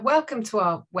welcome to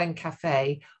our Wen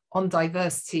Cafe on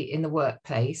diversity in the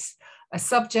workplace, a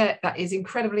subject that is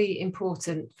incredibly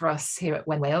important for us here at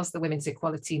Wen Wales, the Women's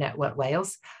Equality Network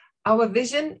Wales. Our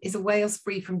vision is a Wales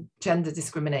free from gender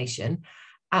discrimination.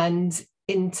 And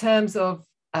in terms of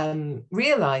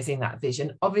realising that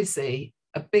vision, obviously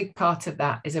a big part of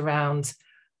that is around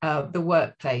the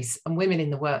workplace and women in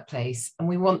the workplace. And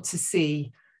we want to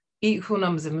see equal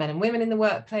numbers of men and women in the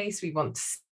workplace. We want to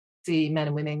see men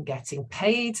and women getting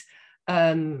paid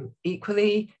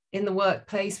equally in the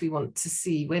workplace. We want to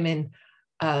see women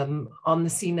on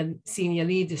the senior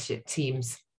leadership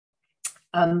teams.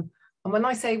 And when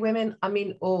I say women, I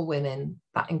mean all women.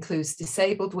 That includes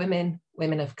disabled women,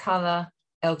 women of colour,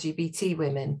 LGBT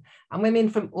women, and women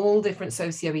from all different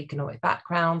socioeconomic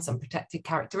backgrounds and protected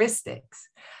characteristics.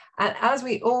 And as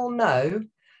we all know,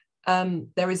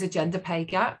 there is a gender pay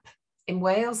gap in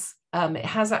Wales. It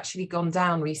has actually gone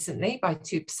down recently by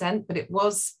 2%, but it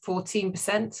was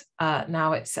 14%.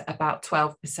 Now it's about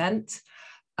 12%.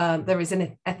 There is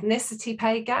an ethnicity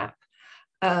pay gap.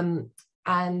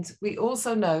 And we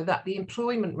also know that the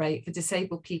employment rate for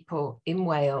disabled people in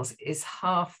Wales is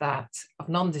half that of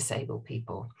non-disabled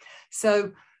people.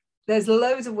 So there's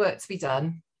loads of work to be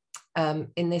done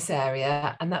in this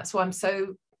area. And that's why I'm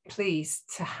so pleased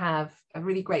to have a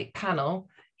really great panel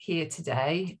here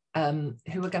today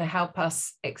who are going to help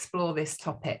us explore this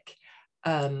topic.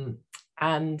 And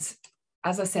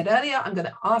as I said earlier, I'm going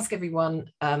to ask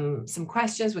everyone some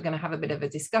questions. We're going to have a bit of a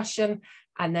discussion,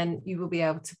 and then you will be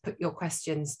able to put your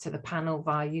questions to the panel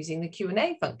via using the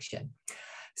Q&A function.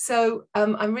 So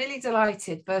I'm really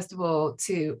delighted, first of all,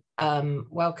 to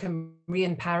welcome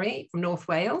Rhian Parry from North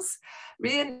Wales.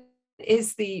 Rhian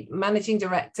is the Managing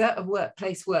Director of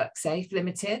Workplace WorkSafe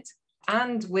Limited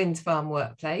and Wind Farm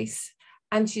Workplace.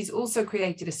 And she's also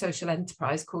created a social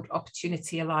enterprise called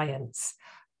Opportunity Alliance.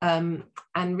 And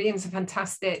Rhian's a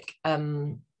fantastic,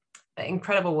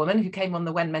 incredible woman who came on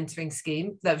the Wen mentoring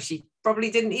scheme, though she probably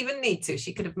didn't even need to.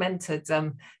 She could have mentored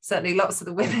certainly lots of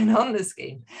the women on the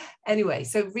scheme. Anyway,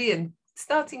 so Rhian,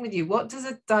 starting with you, what does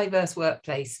a diverse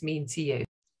workplace mean to you?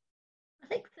 I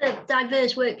think the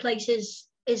diverse workplace is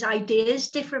ideas.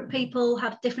 Different people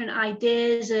have different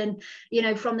ideas, and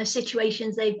from the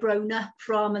situations they've grown up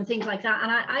from and things like that.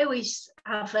 And I always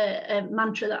have a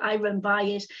mantra that I run by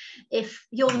is, if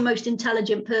you're the most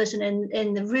intelligent person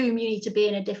in the room, you need to be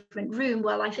in a different room.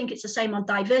 Well, I think it's the same on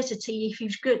diversity. If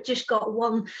you've just got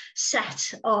one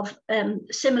set of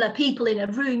similar people in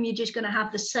a room, you're just going to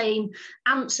have the same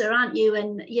answer, aren't you?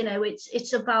 And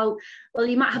it's about, well,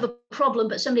 you might have a problem,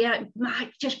 but somebody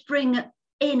might just bring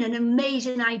in an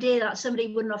amazing idea that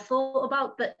somebody wouldn't have thought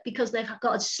about, but because they've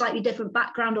got a slightly different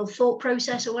background or thought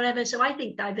process or whatever. So I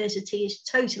think diversity is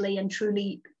totally and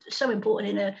truly so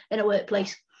important in a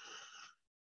workplace.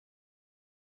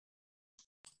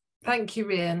 Thank you,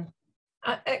 Rhian.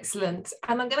 Excellent.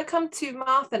 And I'm going to come to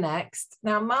Martha next.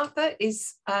 Now, Martha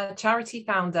is a charity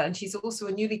founder, and she's also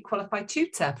a newly qualified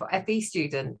tutor for FE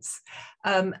students.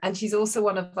 And she's also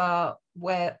one of our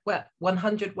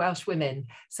 100 Welsh women.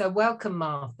 So welcome,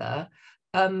 Martha.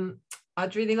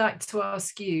 I'd really like to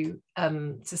ask you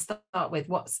to start with,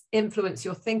 what's influenced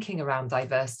your thinking around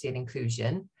diversity and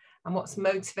inclusion, and what's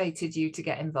motivated you to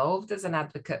get involved as an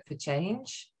advocate for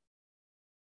change?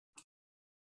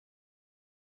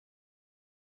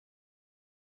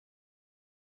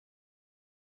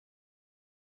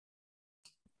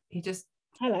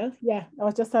 Hello, yeah, I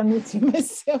was just unmuting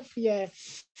myself, yeah.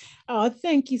 Oh,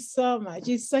 thank you so much.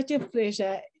 It's such a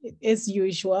pleasure as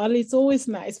usual. It's always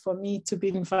nice for me to be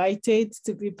invited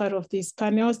to be part of these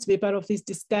panels, to be part of these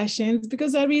discussions,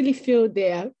 because I really feel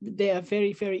they are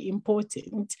very, very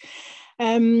important.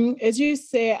 As you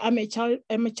say, I'm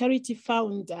a charity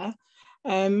founder.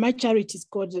 My charity is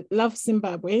called Love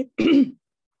Zimbabwe.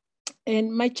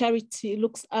 And my charity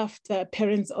looks after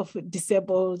parents of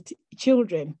disabled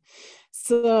children.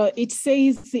 So it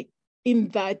says in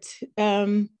that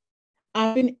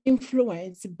I've been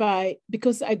influenced by,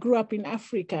 because I grew up in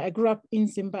Africa, I grew up in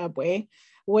Zimbabwe,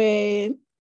 where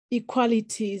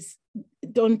equalities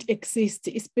don't exist,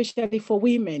 especially for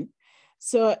women.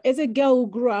 So as a girl who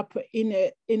grew up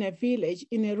in a village,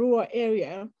 in a rural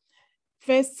area,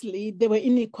 firstly, there were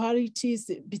inequalities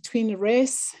between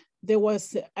race.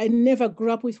 I never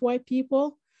grew up with white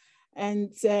people.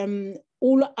 And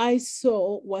all I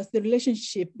saw was the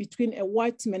relationship between a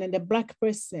white man and a black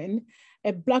person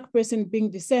being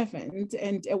the servant,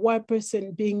 and a white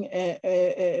person being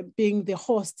the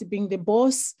host, being the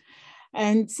boss.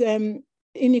 And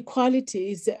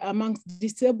inequalities amongst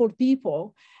disabled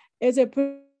people. As a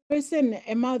person,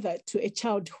 a mother to a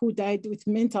child who died with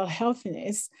mental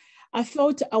healthness, I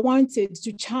felt I wanted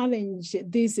to challenge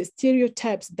these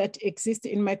stereotypes that exist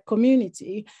in my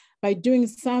community by doing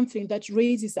something that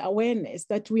raises awareness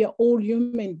that we are all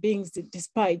human beings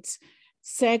despite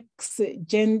sex,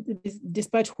 gender,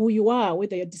 despite who you are,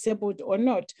 whether you're disabled or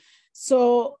not.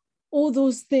 So all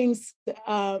those things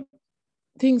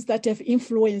things that have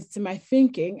influenced my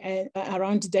thinking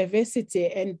around diversity.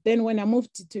 And then when I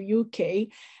moved to UK,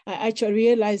 I actually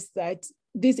realized that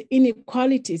these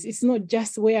inequalities, it's not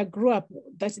just where I grew up,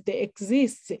 that they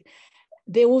exist.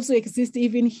 They also exist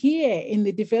even here in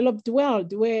the developed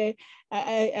world, where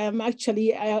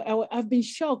I've been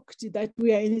shocked that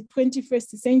we are in the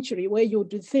 21st century, where you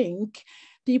would think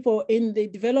people in the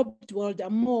developed world are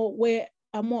more aware,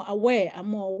 are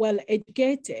more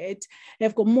well-educated,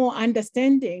 have got more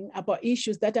understanding about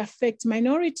issues that affect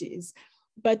minorities.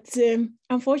 But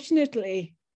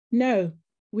unfortunately, no,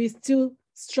 we're still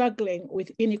struggling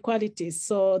with inequalities.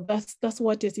 So that's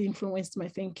what has influenced my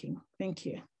thinking. Thank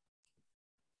you.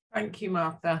 Thank you,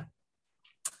 Martha.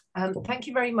 Thank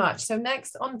you very much. So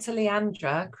next on to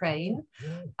Leandra Crane,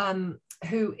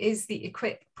 who is the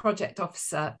Equip Project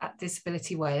Officer at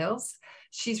Disability Wales.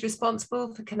 She's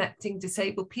responsible for connecting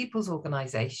disabled people's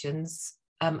organisations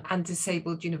and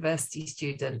disabled university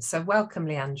students. So welcome,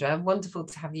 Leandra. Wonderful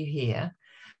to have you here.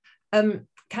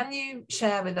 Can you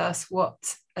share with us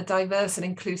what a diverse and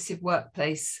inclusive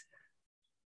workplace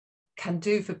can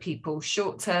do for people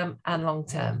short-term and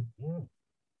long-term?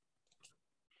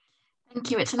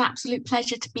 Thank you. It's an absolute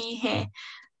pleasure to be here.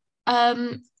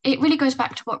 It really goes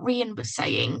back to what Rhian was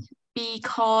saying,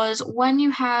 because when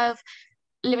you have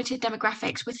limited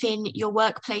demographics within your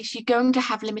workplace, you're going to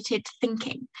have limited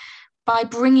thinking. By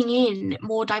bringing in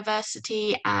more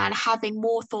diversity and having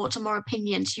more thoughts and more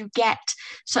opinions, you get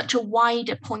such a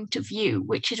wider point of view,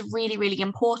 which is really, really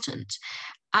important.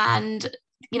 And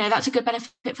you know, that's a good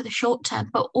benefit for the short term,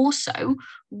 but also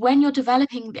when you're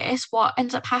developing this, what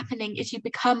ends up happening is you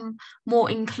become more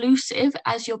inclusive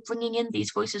as you're bringing in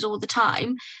these voices all the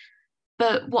time.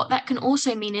 But what that can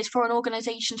also mean is, for an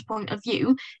organization's point of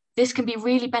view, this can be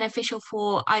really beneficial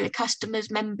for either customers,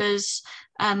 members,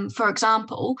 for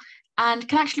example, and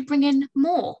can actually bring in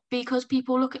more, because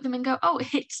people look at them and go, oh,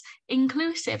 it's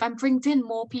inclusive, and brings in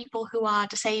more people who are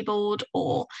disabled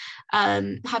or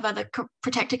have other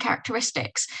protected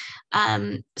characteristics.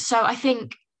 So I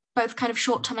think both kind of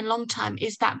short-term and long-term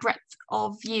is that breadth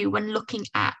of view when looking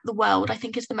at the world, I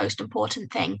think, is the most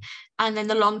important thing. And then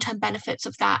the long-term benefits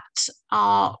of that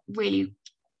are really,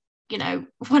 you know,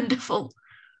 wonderful.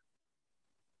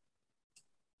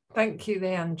 Thank you,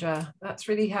 Leandra. That's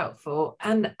really helpful.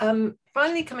 And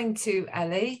finally coming to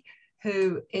Ellie,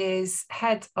 who is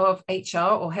head of HR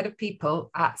or head of people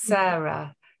at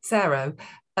Saro,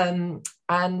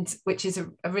 and which is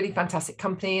a really fantastic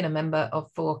company and a member of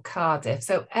For Cardiff.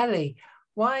 So Ellie,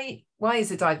 why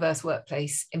is a diverse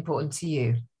workplace important to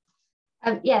you?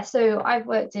 Yeah, so I've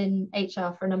worked in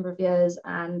HR for a number of years,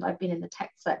 and I've been in the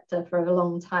tech sector for a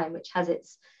long time, which has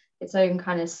its own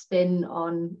kind of spin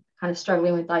on kind of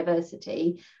struggling with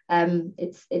diversity.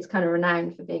 It's kind of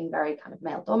renowned for being very kind of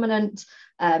male dominant,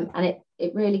 and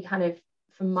it really kind of,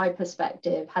 from my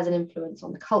perspective, has an influence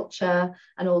on the culture,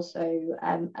 and also,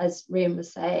 as Rhian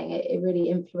was saying, it really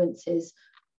influences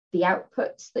the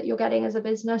outputs that you're getting as a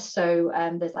business. So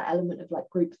there's that element of like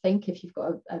groupthink. If you've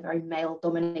got a very male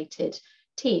dominated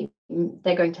team,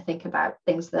 they're going to think about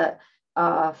things that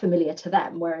are familiar to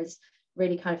them, whereas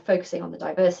really kind of focusing on the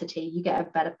diversity, you get a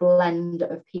better blend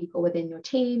of people within your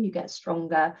team, you get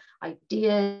stronger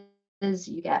ideas,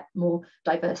 you get more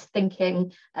diverse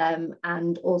thinking,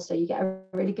 and also you get a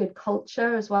really good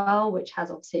culture as well, which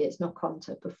has obviously its knock-on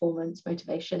to performance,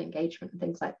 motivation, engagement, and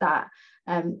things like that.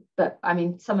 But I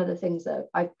mean, some of the things that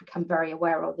I've become very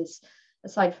aware of is,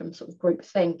 aside from sort of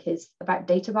groupthink, is about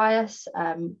data bias.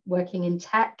 Working in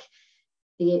tech,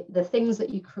 the things that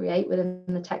you create within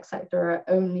the tech sector are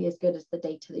only as good as the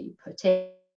data that you put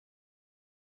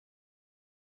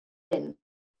in.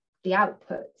 The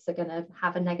outputs are going to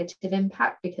have a negative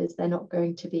impact because they're not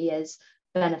going to be as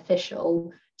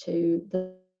beneficial to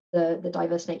the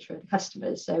diverse nature of the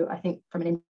customers. So I think from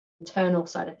an internal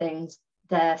side of things,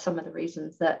 they're some of the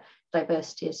reasons that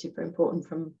diversity is super important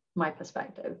from my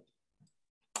perspective.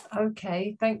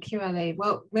 Okay, thank you, Ellie.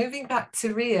 Well, moving back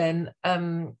to Rhian,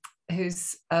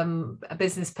 who's a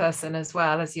business person as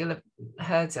well, as you'll have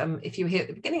heard if you were here at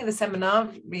the beginning of the seminar.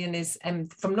 Rhian is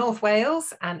from North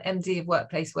Wales and MD of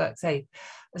Workplace WorkSafe,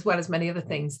 as well as many other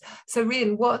things. So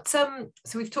Rhian,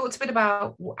 so we've talked a bit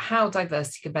about how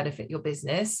diversity can benefit your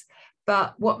business,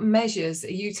 but what measures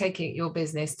are you taking at your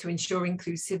business to ensure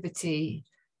inclusivity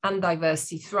and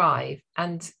diversity thrive?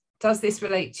 And does this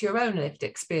relate to your own lived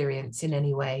experience in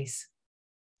any ways?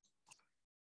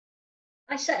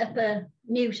 I set up a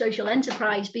new social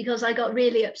enterprise because I got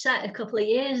really upset a couple of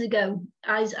years ago.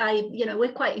 As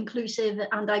we're quite inclusive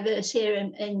and diverse here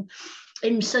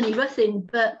in sunny Ruthin,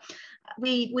 but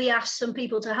we asked some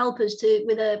people to help us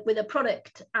with a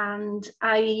product, and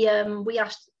we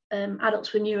asked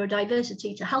Adults with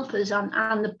Neurodiversity to help us,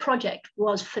 and the project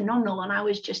was phenomenal, and I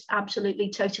was just absolutely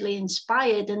totally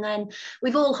inspired. And then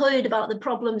we've all heard about the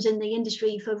problems in the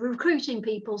industry for recruiting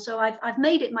people, so I've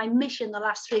made it my mission the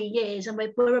last 3 years, and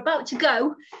we're about to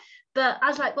go. But I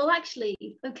was like, well, actually,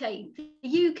 okay,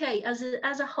 the UK as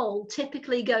a whole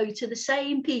typically go to the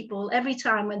same people every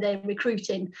time when they're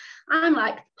recruiting. I'm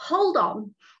like, hold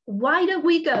on, why don't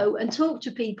we go and talk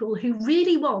to people who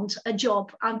really want a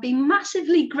job and be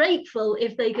massively grateful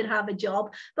if they could have a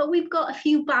job? But we've got a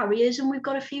few barriers and we've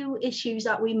got a few issues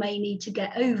that we may need to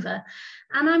get over.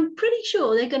 And I'm pretty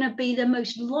sure they're going to be the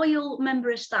most loyal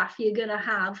member of staff you're going to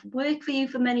have, work for you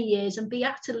for many years and be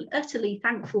utterly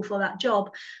thankful for that job.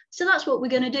 So that's what we're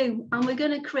going to do. And we're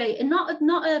going to create, and not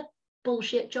a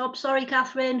bullshit job, sorry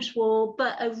Catherine, swore,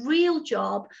 but a real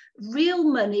job, real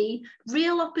money,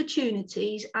 real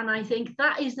opportunities. And I think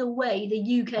that is the way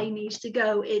the UK needs to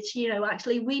go. It's,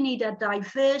 actually we need a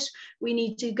diverse, we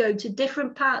need to go to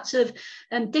different parts of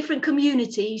different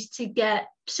communities to get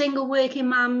single working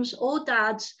mums or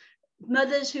dads,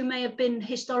 mothers who may have been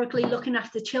historically looking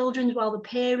after children while the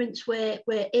parents were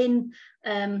in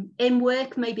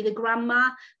work, maybe the grandma.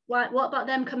 What about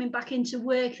them coming back into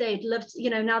work? They'd love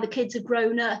to, now the kids have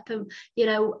grown up, and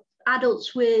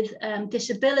adults with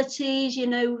disabilities.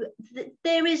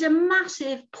 There is a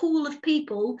massive pool of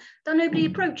people that nobody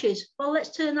approaches. Well,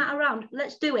 let's turn that around.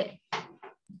 Let's do it.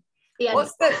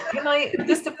 Can I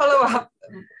just to follow up?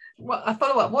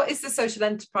 What is the social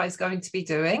enterprise going to be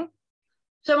doing?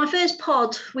 So my first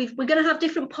pod, we're going to have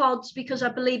different pods because I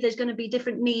believe there's going to be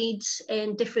different needs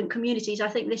in different communities. I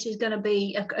think this is going to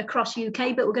be across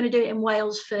UK, but we're going to do it in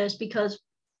Wales first because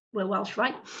we're Welsh,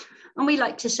 right? And we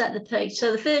like to set the pace.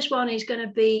 So the first one is going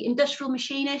to be industrial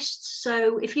machinists.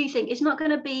 So if you think it's not going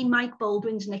to be Mike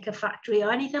Baldwin's Knicker Factory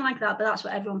or anything like that, but that's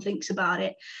what everyone thinks about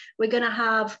it. We're going to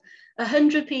have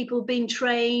 100 people being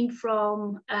trained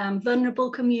from vulnerable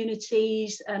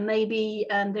communities, and maybe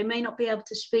they may not be able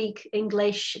to speak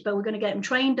English, but we're going to get them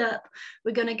trained up.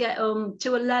 We're going to get them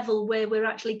to a level where we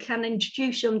actually can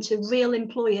introduce them to real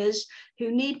employers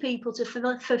who need people to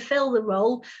fulfill the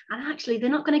role. And actually, they're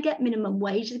not going to get minimum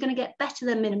wage. They're going to get better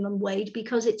than minimum wage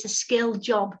because it's a skilled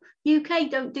job. UK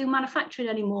don't do manufacturing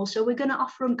anymore, so we're going to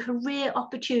offer them career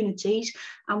opportunities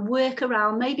and work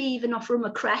around, maybe even offer them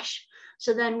a creche.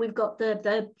 So then we've got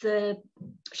the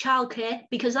childcare,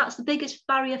 because that's the biggest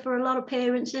barrier for a lot of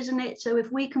parents, isn't it? So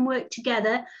if we can work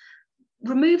together,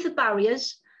 remove the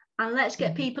barriers, and let's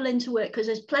get people into work, because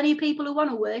there's plenty of people who want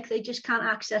to work, they just can't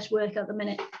access work at the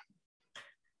minute.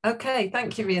 Okay,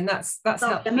 thank you, Ian. That's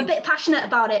helped. I'm a bit passionate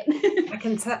about it.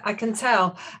 I can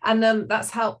tell, and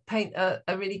that's helped paint a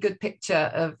really good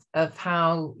picture of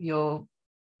how you're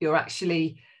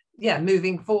actually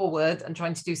moving forward and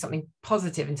trying to do something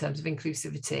positive in terms of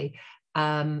inclusivity.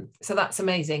 So that's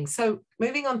amazing. So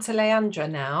moving on to Leandra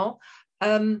now.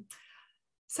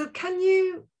 So can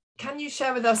you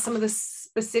share with us some of the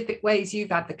specific ways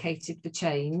you've advocated for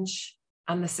change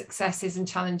and the successes and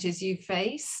challenges you've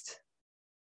faced?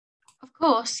 Of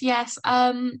course, yes.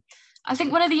 I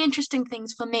think one of the interesting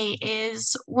things for me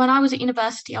is when I was at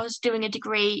university, I was doing a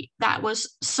degree that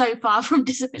was so far from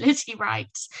disability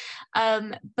rights,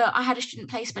 but I had a student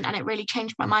placement and it really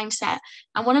changed my mindset.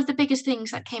 And one of the biggest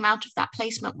things that came out of that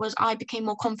placement was I became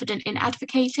more confident in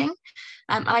advocating.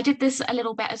 And I did this a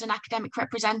little bit as an academic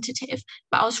representative,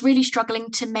 but I was really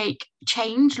struggling to make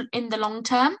change in the long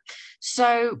term.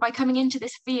 So by coming into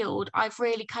this field, I've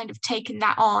really kind of taken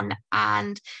that on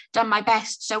and done my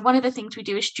best. So one of the things we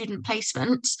do is student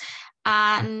placements,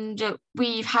 and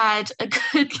we've had a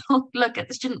good look at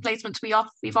the student placements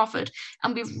we've offered,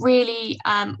 and we've really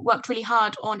worked really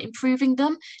hard on improving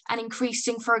them and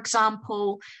increasing, for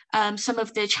example, some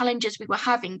of the challenges we were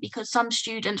having, because some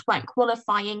students weren't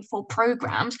qualifying for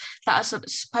programs that are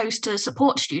supposed to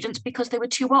support students because they were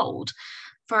too old,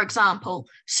 for example.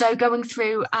 So going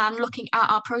through and looking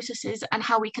at our processes and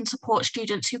how we can support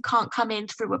students who can't come in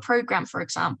through a program, for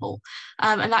example.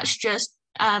 And that's just,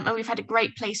 and we've had a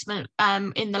great placement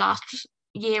in the last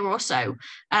year or so,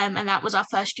 and that was our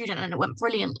first student and it went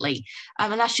brilliantly.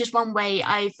 And that's just one way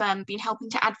I've been helping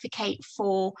to advocate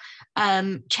for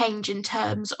change in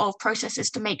terms of processes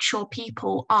to make sure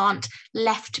people aren't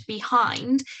left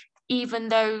behind, even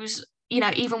those,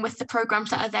 even with the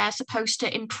programs that are there supposed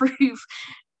to improve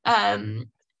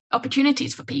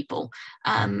opportunities for people.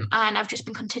 And I've just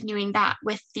been continuing that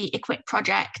with the Equip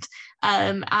project,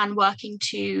 and working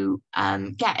to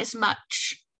get as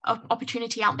much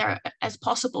opportunity out there as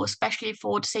possible, especially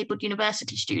for disabled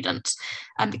university students,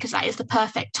 because that is the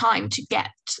perfect time to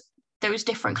get those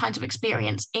different kinds of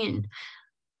experience in.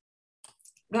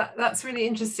 That's really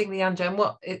interesting, Leandra.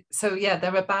 And so yeah,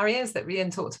 there are barriers that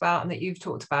Rhian talked about and that you've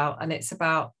talked about, and it's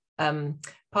about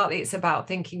partly it's about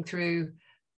thinking through,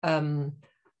 for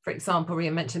example,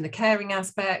 Rhian mentioned the caring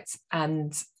aspect,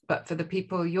 but for the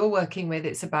people you're working with,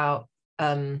 it's about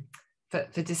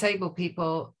for disabled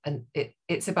people, and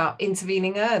it's about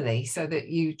intervening early so that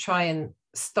you try and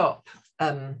stop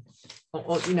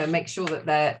or make sure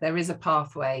that there is a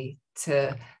pathway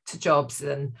to jobs,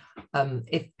 and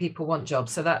if people want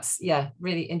jobs. So that's, yeah,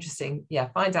 really interesting. Yeah,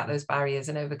 find out those barriers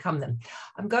and overcome them.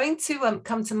 I'm going to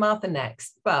come to Martha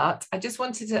next, but I just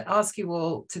wanted to ask you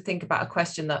all to think about a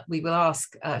question that we will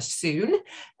ask soon,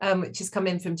 which has come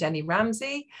in from Jenny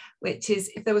Ramsey, which is,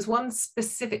 if there was one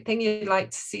specific thing you'd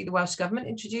like to see the Welsh Government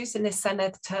introduce in this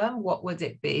Senedd term, what would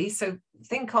it be? So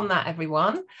think on that,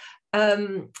 everyone,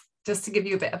 just to give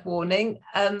you a bit of warning.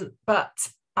 But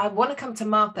I want to come to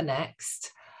Martha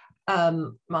next,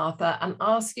 Martha, and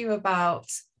ask you about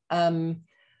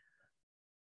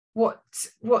what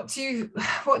do you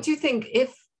think,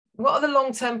 what are the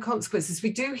long-term consequences?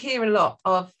 We do hear a lot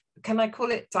of, can I call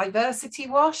it diversity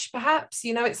wash, perhaps?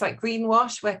 It's like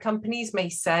greenwash, where companies may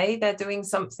say they're doing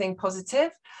something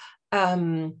positive,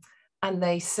 and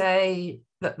they say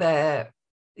that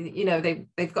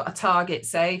they've got a target,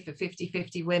 say, for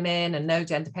 50-50 women and no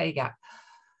gender pay gap.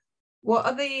 What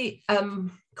are the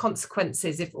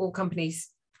consequences if all companies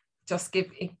just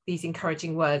give these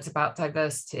encouraging words about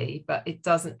diversity, but it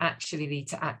doesn't actually lead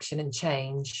to action and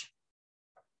change?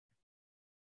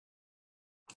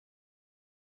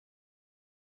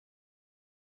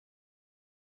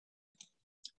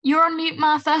 You're on mute,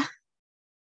 Martha.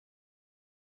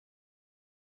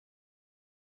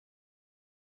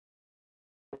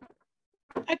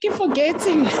 I keep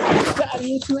forgetting to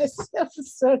unmute myself.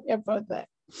 Sorry about that.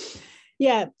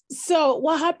 Yeah, so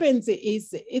what happens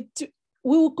is we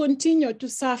will continue to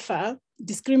suffer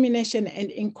discrimination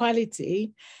and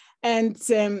inequality, and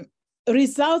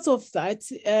results of that,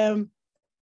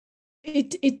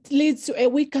 it leads to a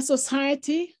weaker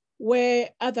society where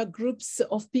other groups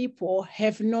of people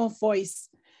have no voice.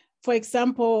 For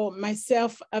example,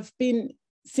 myself,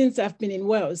 since I've been in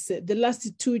Wales, the last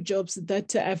 2 jobs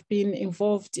that I've been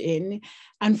involved in,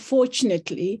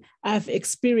 unfortunately, I've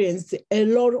experienced a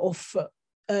lot of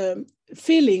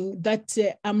feeling that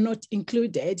I'm not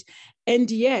included. And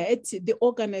yet the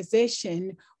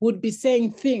organization would be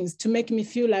saying things to make me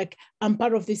feel like I'm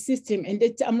part of the system, and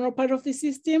that I'm not part of the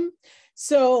system.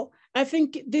 So I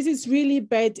think this is really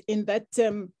bad in that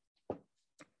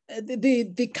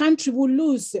the country will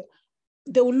lose.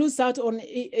 They will lose out on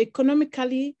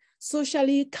economically,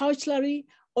 socially, culturally,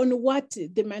 on what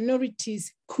the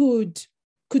minorities could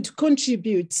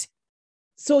contribute.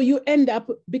 So you end up,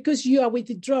 because you are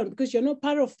withdrawn, because you're not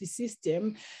part of the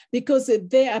system, because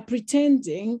they are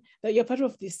pretending that you're part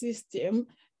of the system,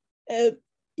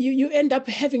 you end up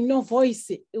having no voice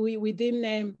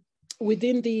within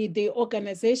the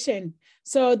organization.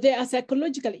 So there are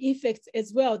psychological effects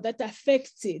as well that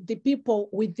affect the people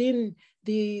within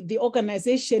the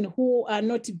organization who are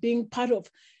not part of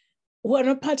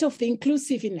the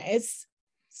inclusiveness.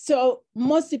 So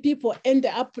most people end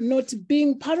up not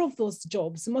being part of those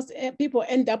jobs. Most people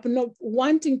end up not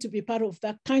wanting to be part of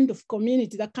that kind of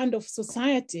community, that kind of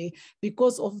society,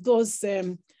 because of those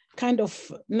kind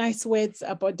of nice words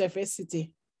about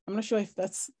diversity. I'm not sure if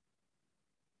that's...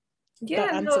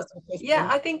 Yeah,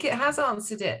 I think it has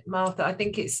answered it, Martha. I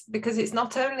think it's because it's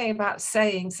not only about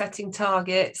setting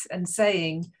targets and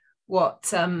saying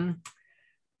what,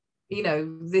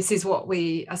 this is what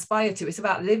we aspire to. It's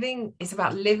about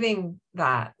living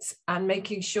that and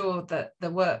making sure that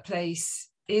the workplace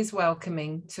is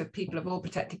welcoming to people of all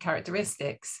protected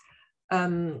characteristics.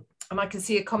 And I can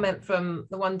see a comment from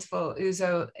the wonderful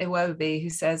Uzo Iwobi, who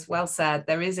says, well said,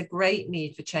 there is a great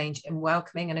need for change in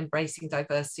welcoming and embracing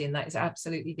diversity, and that is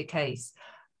absolutely the case.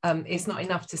 It's not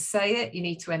enough to say it, you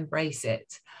need to embrace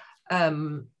it.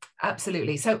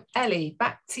 Absolutely. So Ellie,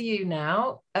 back to you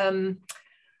now. And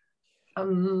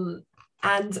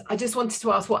I just wanted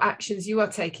to ask what actions you are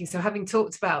taking. So having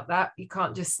talked about that, you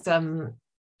can't just kind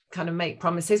of make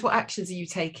promises. What actions are you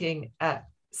taking at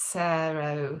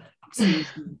Sero?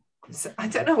 So I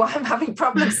don't know why I'm having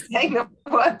problems saying the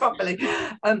word properly,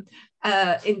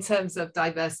 in terms of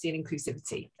diversity and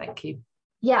inclusivity. Thank you.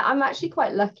 Yeah, I'm actually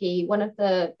quite lucky. One of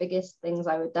the biggest things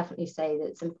I would definitely say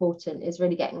that's important is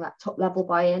really getting that top level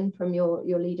buy-in from your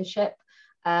leadership.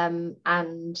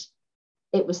 And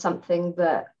it was something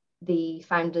that the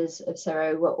founders of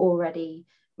Xero were already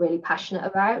really passionate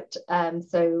about.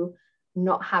 So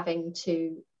not having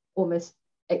to almost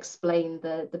explain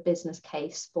the business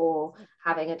case for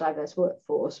having a diverse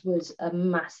workforce was a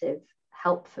massive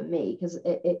help for me, because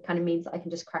it kind of means that I can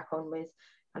just crack on with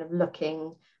kind of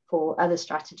looking for other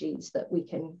strategies that we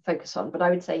can focus on. But I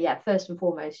would say, yeah, first and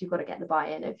foremost, you've got to get the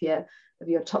buy-in of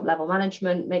your top level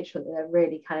management, make sure that they're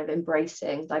really kind of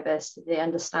embracing diversity, they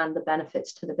understand the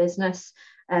benefits to the business.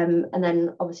 And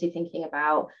then obviously thinking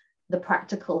about the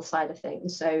practical side of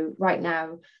things. So right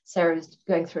now, Xero's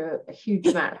going through a huge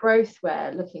amount of growth.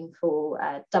 We're looking for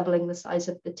doubling the size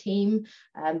of the team.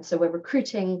 So we're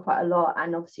recruiting quite a lot.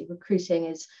 And obviously recruiting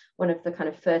is one of the kind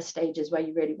of first stages where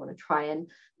you really want to try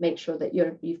and make sure that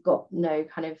you've got no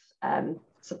kind of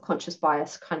subconscious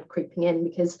bias kind of creeping in,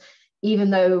 because even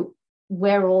though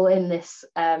we're all in this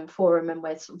forum and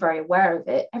we're sort of very aware of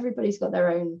it, everybody's got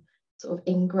their own sort of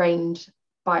ingrained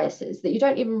biases that you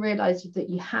don't even realize that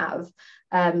you have.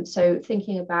 So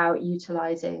thinking about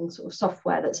utilizing sort of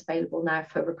software that's available now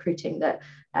for recruiting that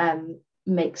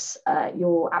makes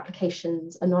your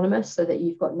applications anonymous, so that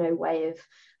you've got no way of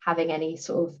having any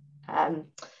sort of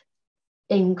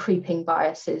in creeping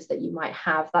biases that you might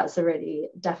have. That's a really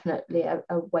definitely a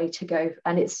way to go,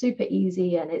 and it's super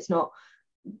easy and it's not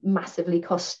massively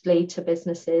costly to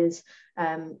businesses.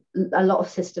 A lot of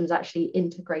systems actually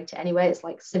integrate it anyway. It's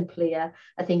like simply a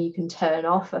thing you can turn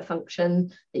off, a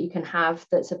function that you can have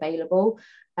that's available.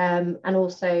 And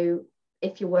also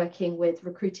if you're working with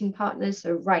recruiting partners,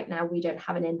 so right now we don't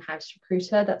have an in-house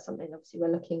recruiter. That's something obviously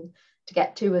we're looking to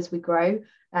get to as we grow,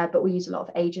 but we use a lot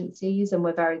of agencies, and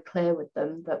we're very clear with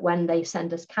them that when they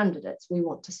send us candidates, we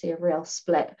want to see a real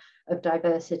split of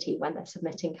diversity when they're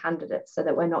submitting candidates, so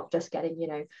that we're not just getting, you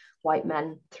know, white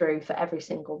men through for every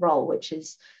single role, which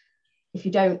is, if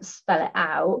you don't spell it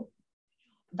out,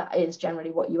 that is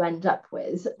generally what you end up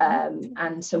with.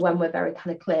 And so when we're very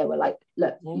kind of clear, we're like,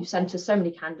 look, you sent us so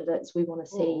many candidates, we want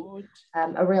to see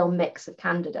a real mix of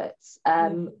candidates.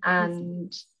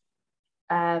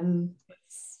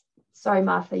 Sorry,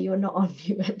 Martha, you're not on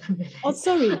mute at the minute. Oh,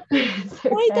 sorry. Okay.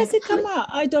 Why does it come out?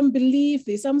 I don't believe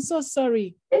this. I'm so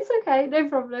sorry. It's okay, no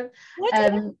problem.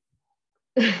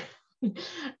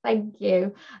 Thank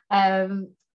you.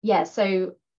 Yeah,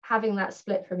 so having that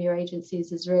split from your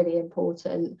agencies is really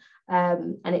important,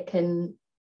 and it can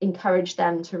encourage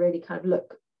them to really kind of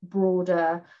look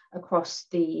broader across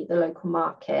the local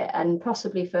market and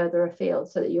possibly further afield,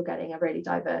 so that you're getting a really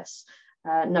diverse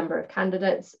number of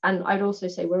candidates. And I'd also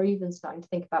say we're even starting to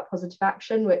think about positive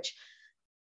action, which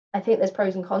I think there's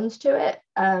pros and cons to it.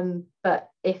 But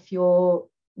if you're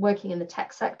working in the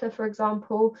tech sector, for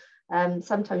example,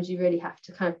 sometimes you really have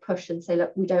to kind of push and say,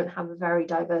 look, we don't have a very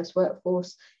diverse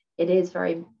workforce. It is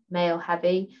very male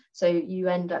heavy. So you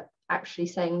end up actually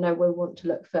saying, no, we want to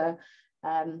look for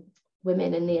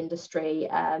women in the industry,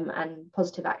 and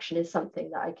positive action is something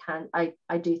that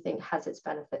I do think has its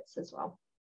benefits as well.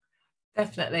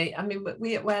 Definitely. I mean,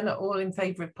 we're not all in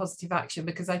favour of positive action,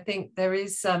 because I think there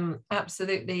is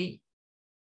absolutely,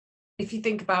 if you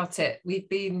think about it,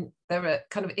 there are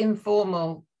kind of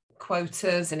informal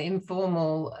quotas and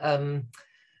informal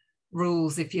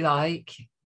rules, if you like,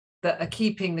 that are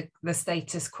keeping the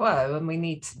status quo, and we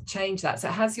need to change that. So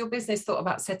has your business thought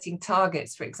about setting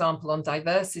targets, for example, on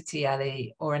diversity,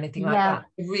 Ellie, or anything like that,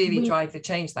 to really drive the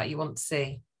change that you want to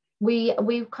see? We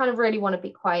kind of really want to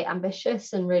be quite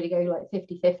ambitious and really go like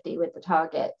 50-50 with the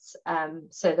targets,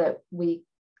 so that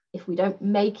if we don't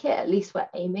make it, at least we're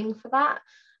aiming for that.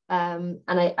 And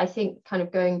I think kind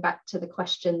of going back to the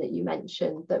question that you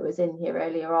mentioned that was in here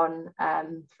earlier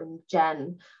on, from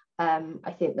Jen,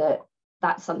 I think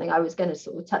that's something I was going to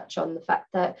sort of touch on, the fact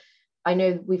that I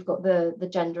know we've got the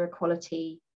gender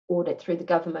equality audit through the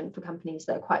government for companies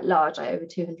that are quite large, like over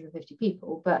 250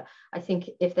 people. But I think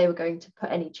if they were going to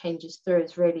put any changes through,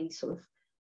 it's really sort of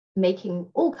making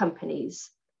all companies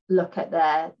look at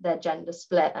their gender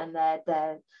split and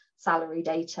their salary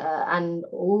data and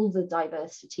all the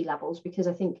diversity levels, because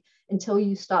I think until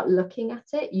you start looking at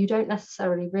it, you don't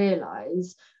necessarily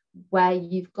realize where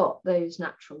you've got those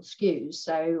natural skews.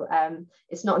 So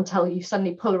it's not until you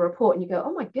suddenly pull a report and you go,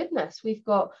 oh my goodness, we've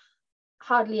got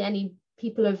hardly any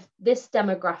people of this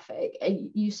demographic, and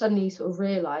you suddenly sort of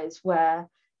realize where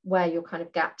your kind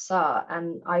of gaps are.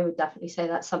 And I would definitely say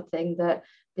that's something that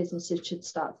businesses should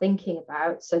start thinking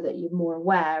about, so that you're more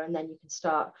aware, and then you can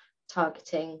start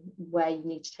targeting where you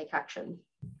need to take action.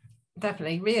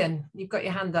 Definitely. Rian, you've got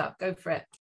your hand up, go for it.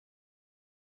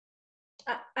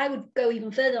 I would go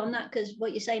even further on that, because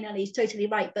what you're saying, Ellie, is totally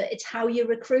right, but it's how you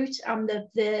recruit and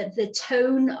the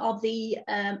tone of the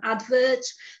advert,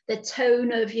 the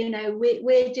tone of, you know,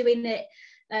 we're doing it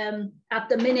at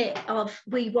the minute of,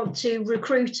 we want to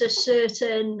recruit a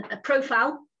certain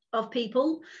profile of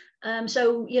people.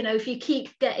 So, you know, if you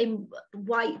keep getting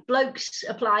white blokes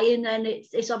applying, then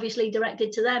it's obviously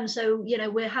directed to them. So, you know,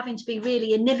 we're having to be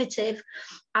really innovative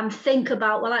and think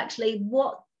about, well, actually,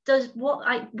 we're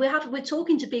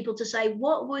talking to people to say,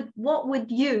 what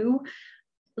would you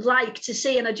like to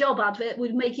see in a job advert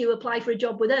would make you apply for a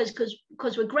job with us,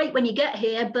 because we're great when you get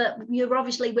here, but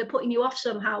we're putting you off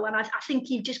somehow. And I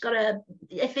think you've just got to,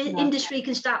 if industry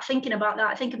can start thinking about that,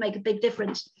 I think it'd make a big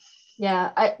difference.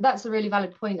 Yeah, that's a really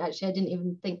valid point, actually. I didn't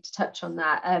even think to touch on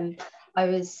that. I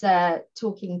was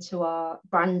talking to our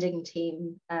branding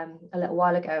team a little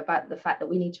while ago about the fact that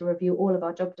we need to review all of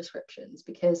our job descriptions,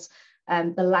 because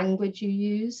the language you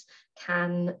use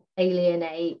can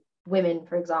alienate women,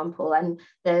 for example, and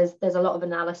there's a lot of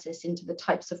analysis into the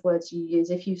types of words you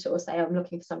use. If you sort of say, I'm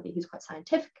looking for somebody who's quite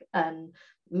scientific and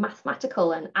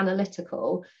mathematical and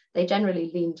analytical, they generally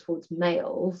lean towards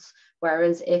males,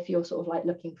 whereas if you're sort of like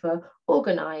looking for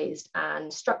organized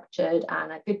and structured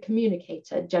and a good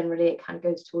communicator, generally it kind of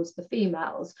goes towards the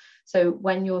females. So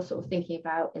when you're sort of thinking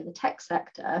about in the tech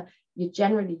sector, you're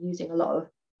generally using a lot of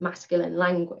masculine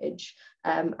language,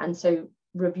 and so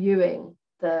reviewing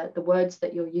the words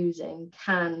that you're using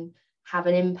can have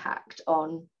an impact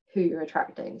on who you're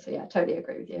attracting. So yeah, I totally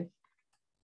agree with you.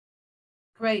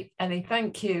 Great, Ellie,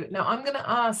 thank you. Now I'm going to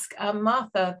ask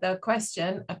Martha the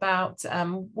question about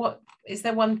what is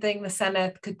there one thing the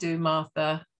Senedd could do,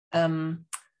 Martha, to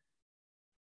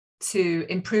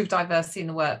improve diversity in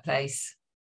the workplace?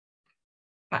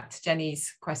 Back to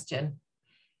Jenny's question.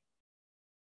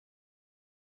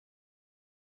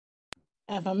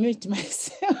 I've unmuted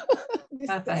myself.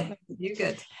 Perfect. You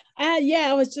good? Yeah,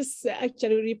 I was just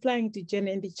actually replying to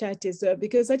Jenny in the chat as well,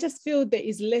 because I just feel there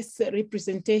is less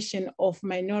representation of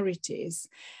minorities.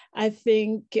 I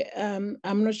think I'm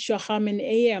not sure how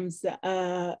many AMs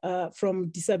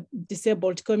from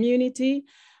disabled community.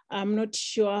 I'm not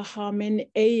sure how many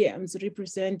AMs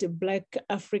represent Black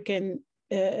African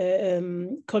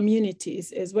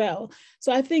communities as well.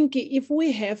 So I think if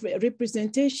we have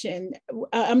representation,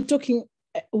 I'm talking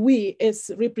we as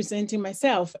representing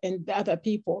myself and the other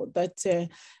people that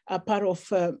are part of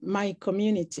my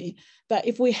community, that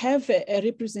if we have a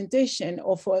representation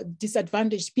of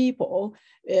disadvantaged people,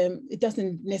 it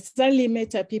doesn't necessarily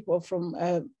matter people from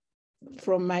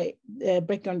my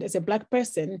background as a Black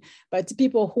person, but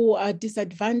people who are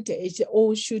disadvantaged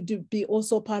all should be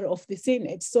also part of the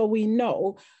Senedd. So we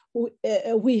know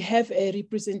we have a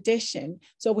representation.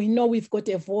 So we know we've got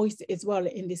a voice as well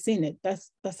in the Senedd.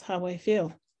 That's how I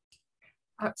feel.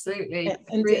 Absolutely.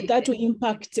 And that will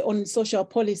impact on social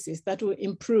policies. That will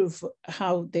improve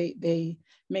how they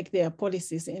make their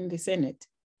policies in the Senedd.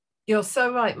 You're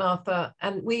so right, Martha.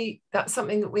 And that's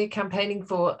something that we're campaigning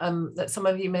for, that some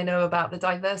of you may know about, the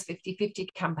Diverse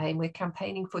 50/50 campaign. We're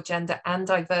campaigning for gender and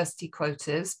diversity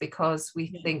quotas because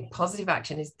we think positive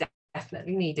action is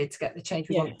definitely needed to get the change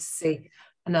we want to see.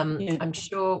 And I'm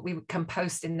sure we can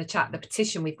post in the chat the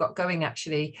petition we've got going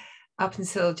actually up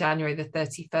until January the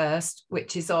 31st,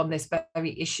 which is on this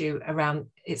very issue around,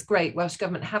 it's great, Welsh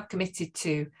Government have committed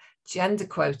to gender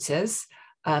quotas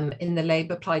in the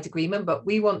Labour Plaid Agreement, but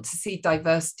we want to see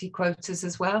diversity quotas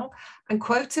as well. And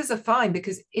quotas are fine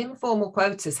because informal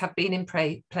quotas have been in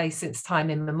place since time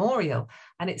immemorial.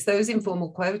 And it's those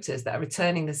informal quotas that are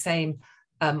returning the same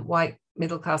white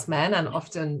middle-class men and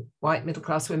often white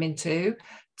middle-class women too,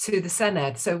 to the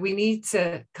Senedd. So we need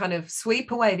to kind of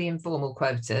sweep away the informal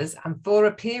quotas and for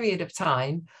a period of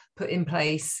time put in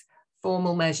place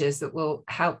formal measures that will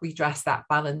help redress that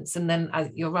balance. And then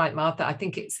you're right, Martha, I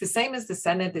think it's the same as the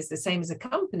Senedd, it's the same as a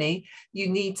company. You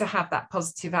need to have that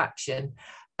positive action.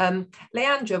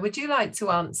 Leandra, would you like to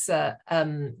answer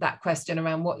that question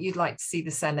around what you'd like to see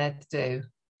the Senedd do?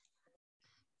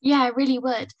 Yeah, I really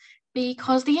would.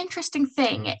 Because the interesting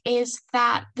thing is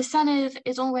that the Senedd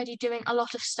is already doing a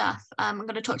lot of stuff. I'm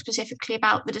going to talk specifically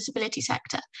about the disability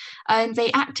sector.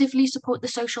 They actively support the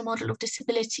social model of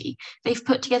disability. They've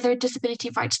put together a disability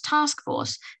rights task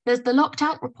force. There's the Locked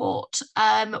Out report,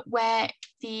 where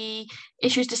the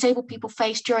issues disabled people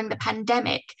faced during the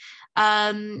pandemic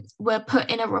were put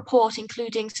in a report,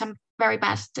 including some very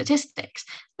bad statistics.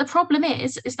 The problem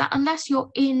is that unless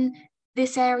you're in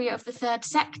this area of the third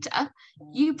sector,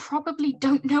 you probably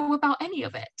don't know about any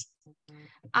of it.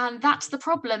 And that's the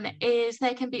problem, is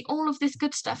there can be all of this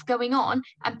good stuff going on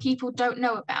and people don't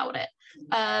know about it.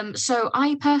 So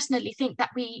I personally think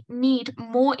that we need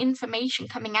more information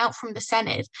coming out from the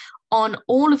Senedd on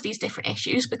all of these different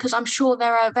issues, because I'm sure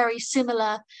there are very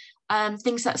similar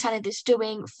things that Senedd is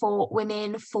doing for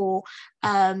women, for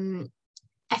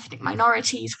ethnic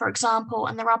minorities, for example,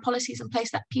 and there are policies in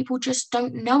place that people just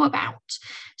don't know about.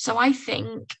 So I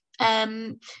think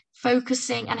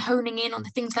focusing and honing in on the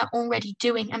things they're already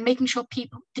doing and making sure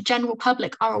people, the general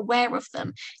public, are aware of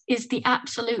them is the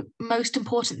absolute most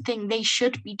important thing they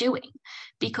should be doing,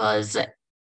 because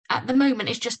at the moment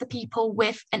it's just the people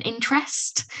with an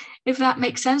interest, if that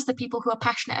makes sense, the people who are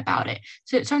passionate about it.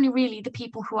 So it's only really the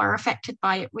people who are affected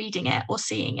by it reading it or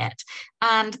seeing it,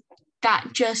 and that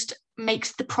just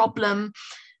makes the problem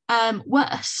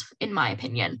worse, in my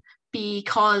opinion,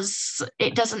 because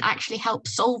it doesn't actually help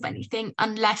solve anything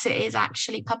unless it is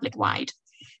actually public wide.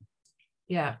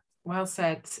 Yeah, well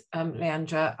said,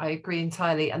 Leandra. I agree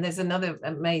entirely. And there's another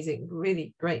amazing,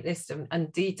 really great list, and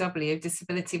DW,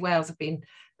 Disability Wales, have been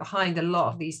behind a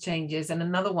lot of these changes. And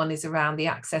another one is around the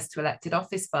Access to Elected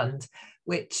Office Fund,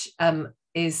 which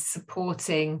is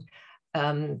supporting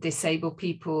disabled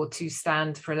people to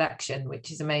stand for election,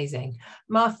 which is amazing.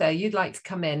 Martha, you'd like to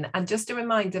come in, and just a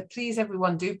reminder, please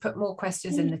everyone, do put more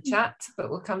questions in the chat, but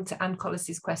we'll come to Anne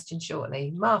Collis's question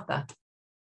shortly. Martha.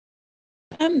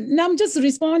 Now I'm just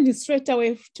responding straight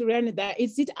away to Renata.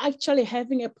 Is it actually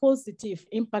having a positive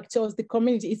impact towards the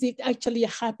community? Is it actually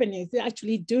happening? Is it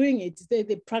actually doing it? Is there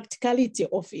the practicality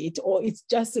of it, or it's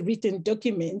just written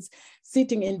documents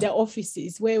sitting in the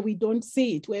offices where we don't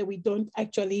see it, where we don't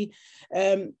actually,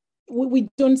 we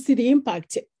don't see the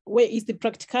impact? Where is the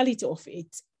practicality of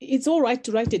it? It's all right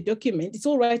to write a document. It's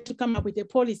all right to come up with a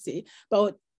policy,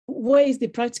 but where is the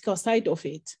practical side of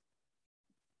it?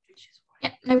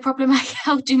 Yeah, no problem.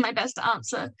 I'll do my best to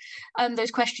answer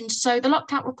those questions. So the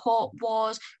Locked Out report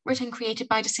was written and created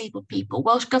by disabled people.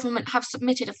 Welsh Government have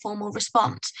submitted a formal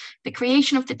response. The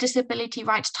creation of the Disability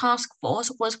Rights Task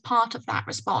Force was part of that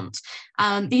response.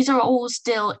 These are all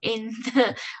still in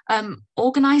the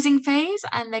organising phase,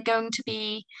 and they're going to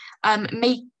be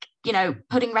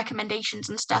putting recommendations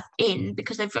and stuff in,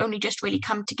 because they've only just really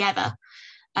come together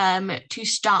to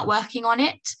start working on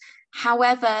it.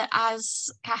 However, as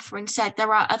Catherine said,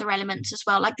 there are other elements as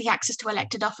well, like the Access to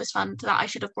Elected Office Fund, that I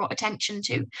should have brought attention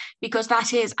to, because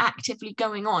that is actively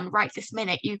going on right this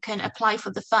minute. You can apply for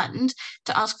the fund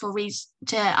to ask for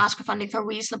funding for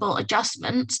reasonable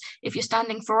adjustments if you're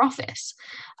standing for office.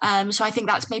 So I think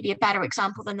that's maybe a better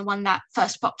example than the one that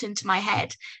first popped into my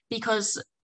head, because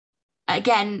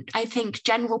again, I think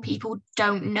general people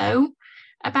don't know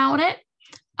about it,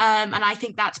 and I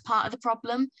think that's part of the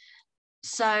problem.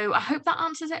 So I hope that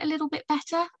answers it a little bit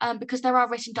better, because there are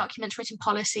written documents, written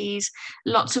policies,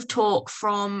 lots of talk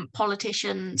from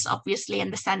politicians, obviously,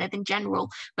 and the Senedd in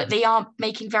general, but they are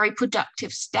making very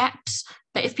productive steps.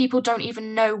 But if people don't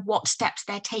even know what steps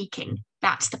they're taking,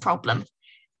 that's the problem.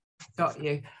 Got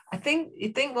you. I think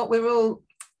what we're all,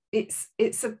 it's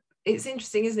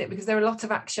interesting, isn't it? Because there are a lot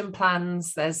of action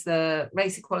plans. There's the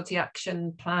Race Equality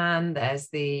Action Plan, there's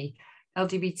the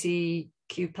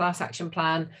LGBTQ+ Action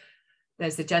Plan,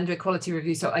 there's the Gender Equality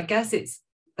Review. So I guess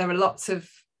there are lots of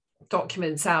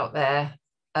documents out there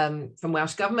from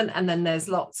Welsh Government, and then there's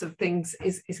lots of things.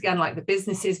 It's again like the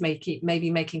businesses maybe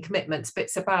making commitments, but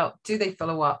it's about, do they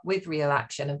follow up with real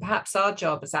action? And perhaps our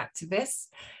job as activists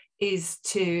is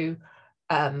to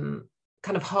kind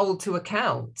of hold to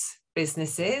account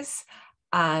businesses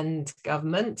and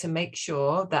government to make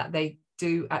sure that they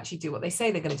do actually do what they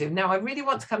say they're going to do. Now, I really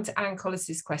want to come to Anne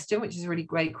Collis's question, which is a really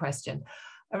great question,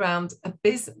 around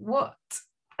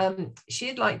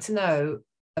she'd like to know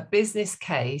a business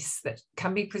case that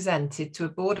can be presented to a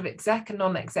board of exec and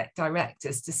non-exec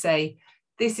directors to say,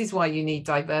 this is why you need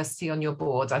diversity on your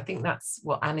board. I think that's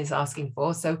what Anne is asking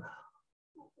for. So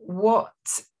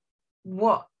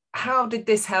how did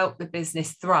this help the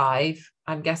business thrive?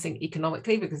 I'm guessing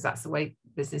economically, because that's the way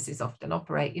businesses often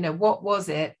operate. What was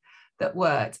it that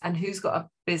worked, and who's got a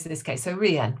business case? So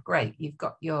Rhian, great, you've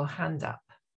got your hand up.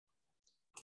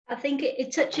 I think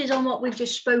it touches on what we've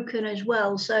just spoken as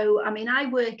well. So, I mean, I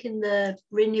work in the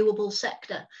renewable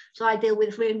sector. So I deal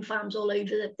with wind farms all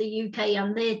over the UK,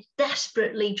 and they're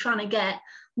desperately trying to get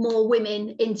more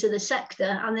women into the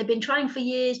sector. And they've been trying for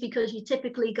years, because you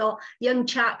typically got young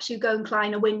chaps who go and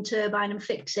climb a wind turbine and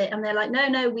fix it. And they're like,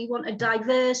 no, we want a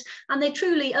diverse, and they're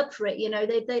truly up for it.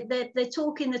 They're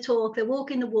talking the talk, they're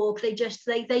walking the walk.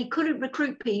 They couldn't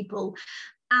recruit people.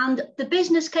 And the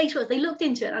business case was, they looked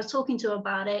into it, I was talking to them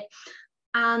about it,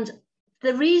 and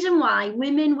the reason why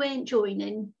women weren't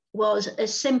joining was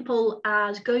as simple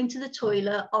as going to the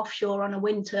toilet offshore on a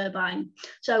wind turbine.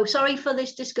 So sorry for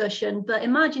this discussion, but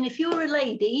imagine if you're a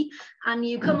lady and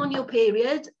you come on your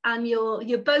period and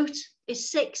your boat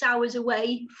is 6 hours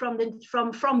away from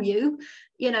you,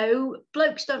 you know,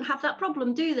 blokes don't have that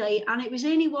problem, do they? And it was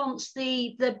only once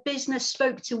the business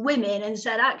spoke to women and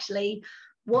said, actually,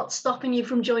 what's stopping you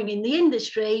from joining the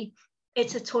industry?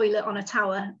 It's a toilet on a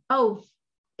tower. Oh,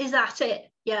 is that it?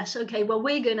 Yes, okay, well,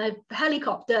 we're going to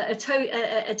helicopter a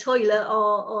toilet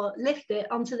or lift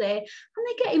it onto there. And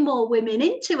they're getting more women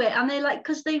into it. And they're like,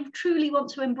 because they truly want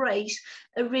to embrace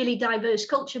a really diverse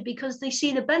culture because they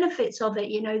see the benefits of it,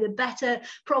 you know, the better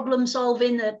problem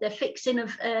solving, the fixing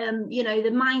of, you know, the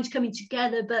minds coming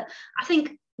together. But I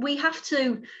think we have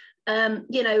to,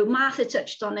 you know, Martha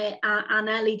touched on it and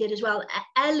Ellie did as well.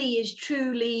 Ellie is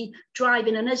truly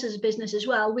driving, and us as a business as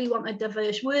well, we want a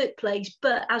diverse workplace.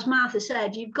 But as Martha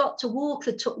said, you've got to walk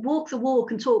the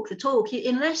walk and talk the talk.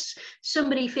 Unless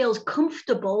somebody feels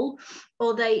comfortable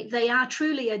or they are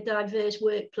truly a diverse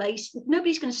workplace,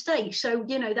 nobody's going to stay. So,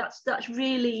 you know, that's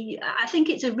really, I think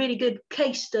it's a really good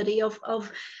case study of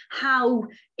how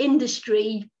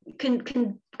industry can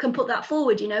put that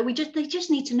forward. You know, they just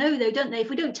need to know though, don't they? If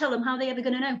we don't tell them, how are they ever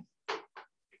going to know?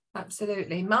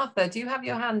 Absolutely. Martha, do you have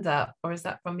your hand up, or is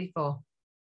that from before?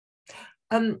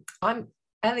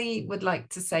 Ellie would like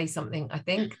to say something, I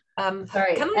think.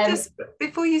 Sorry. Can I just,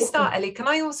 before you start, Ellie, can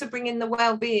I also bring in the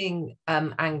well-being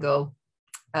angle?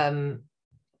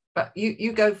 But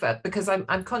you go for it, because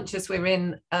I'm conscious we're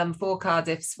in for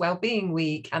Cardiff's Wellbeing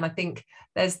Week, and I think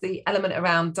there's the element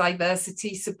around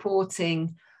diversity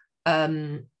supporting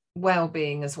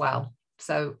well-being as well.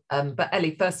 So, but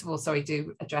Ellie, first of all, sorry,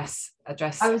 do address. I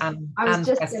was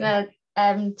just going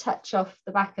to touch off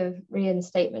the back of Rhian's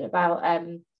statement about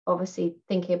obviously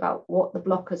thinking about what the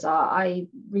blockers are. I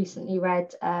recently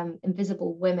read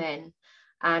Invisible Women,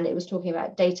 and it was talking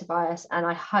about data bias, and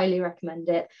I highly recommend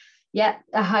it. Yeah,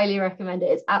 I highly recommend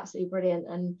it. It's absolutely brilliant.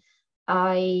 And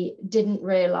I didn't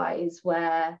realize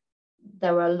where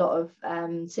there were a lot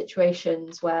of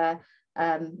situations where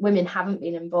women haven't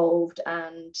been involved,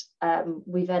 and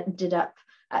we've ended up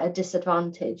at a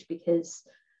disadvantage because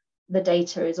the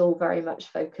data is all very much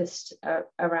focused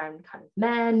around kind of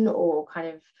men, or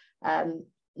kind of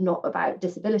not about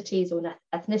disabilities or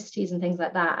ethnicities and things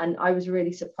like that. And I was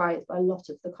really surprised by a lot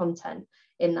of the content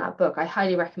in that book. I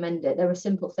highly recommend it. There were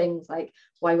simple things like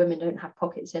why women don't have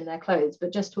pockets in their clothes,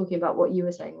 but just talking about what you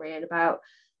were saying, Rhian, about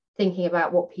thinking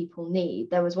about what people need.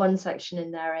 There was one section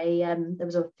in there, there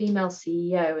was a female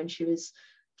CEO, and she was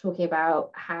talking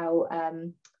about how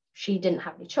she didn't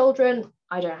have any children.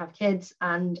 I don't have kids,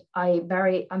 and I'm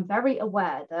very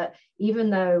aware that even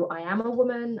though I am a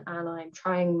woman and I'm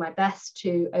trying my best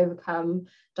to overcome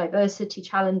diversity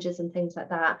challenges and things like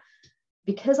that,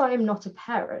 because I am not a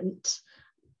parent,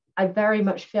 I very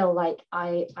much feel like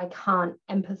I can't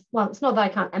empathize. Well, it's not that I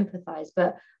can't empathize,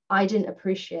 but I didn't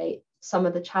appreciate some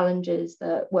of the challenges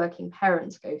that working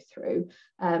parents go through.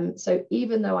 So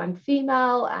even though I'm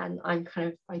female and I'm kind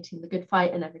of fighting the good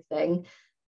fight and everything,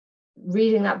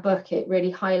 reading that book, it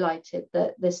really highlighted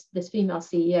that this female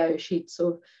CEO, she'd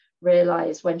sort of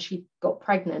realized when she got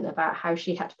pregnant about how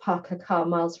she had to park her car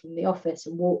miles from the office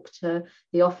and walk to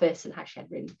the office, and how she had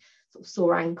really sort of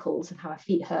sore ankles and how her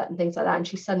feet hurt and things like that. And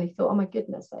she suddenly thought, oh my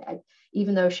goodness, like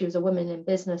even though she was a woman in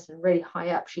business and really high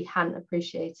up, she hadn't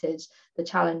appreciated the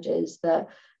challenges that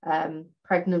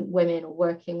pregnant women or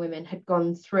working women had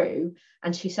gone through.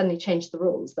 And she suddenly changed the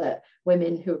rules that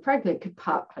women who were pregnant could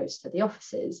park close to the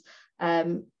offices.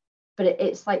 But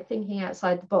it's like thinking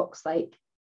outside the box, like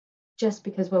just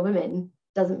because we're women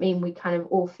doesn't mean we kind of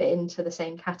all fit into the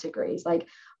same categories. Like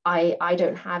I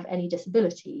don't have any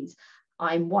disabilities,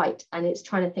 I'm white, and it's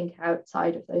trying to think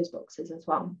outside of those boxes as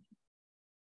well.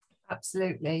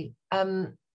 Absolutely.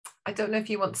 I don't know if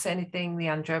you want to say anything,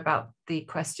 Leandra, about the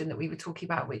question that we were talking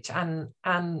about, which Anne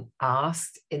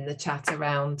asked in the chat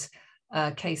around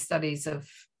case studies of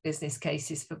business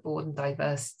cases for board and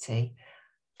diversity.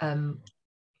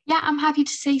 Yeah, I'm happy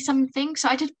to say something. So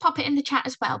I did pop it in the chat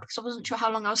as well, because I wasn't sure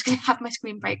how long I was going to have my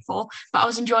screen break for, but I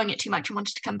was enjoying it too much and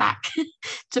wanted to come back,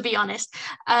 to be honest.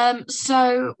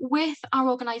 So with our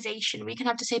organisation, we can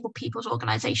have disabled people's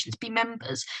organisations be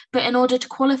members, but in order to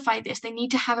qualify this, they need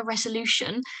to have a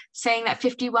resolution saying that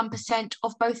 51%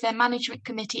 of both their management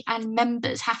committee and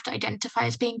members have to identify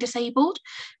as being disabled.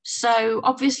 So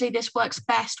obviously this works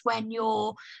best when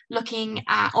you're looking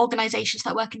at organisations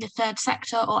that work in the third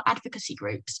sector or advocacy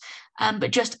groups.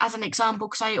 But just as an example,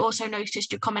 because I also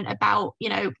noticed your comment about, you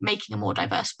know, making a more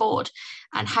diverse board,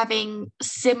 and having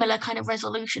similar kind of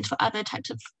resolutions for other types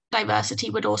of diversity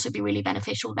would also be really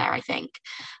beneficial there, I think.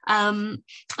 And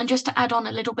just to add on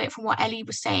a little bit from what Ellie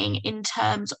was saying, in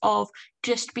terms of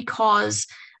just because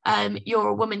you're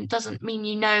a woman doesn't mean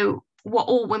you know what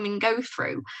all women go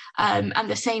through, and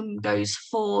the same goes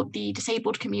for the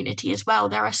disabled community as well.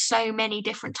 There are so many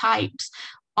different types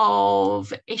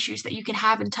of issues that you can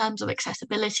have in terms of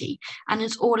accessibility, and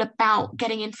it's all about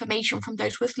getting information from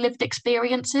those with lived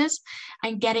experiences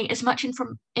and getting as much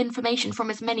information from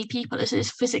as many people as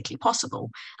is physically possible.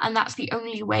 And that's the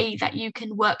only way that you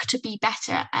can work to be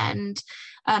better and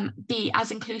be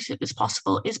as inclusive as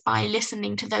possible, is by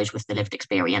listening to those with the lived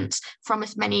experience from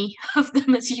as many of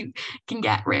them as you can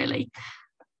get, really.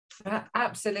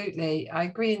 Absolutely, I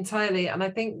agree entirely. And I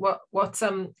think what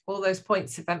all those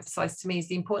points have emphasized to me is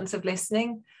the importance of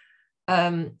listening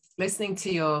to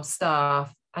your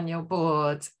staff and your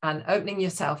board, and opening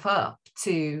yourself up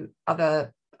to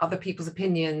other people's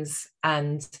opinions,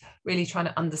 and really trying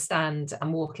to understand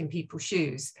and walk in people's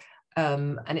shoes.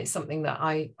 And it's something that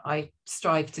I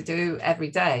strive to do every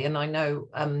day. And I know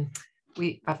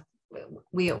we at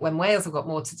When Wales have got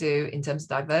more to do in terms of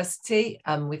diversity.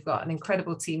 We've got an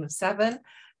incredible team of 7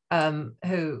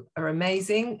 who are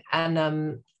amazing.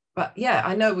 And but yeah,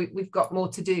 I know we've got more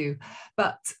to do.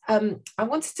 But I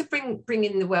wanted to bring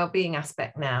in the wellbeing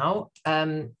aspect now.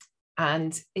 And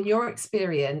in your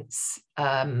experience,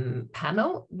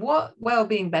 panel, what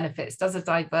wellbeing benefits does a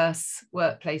diverse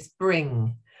workplace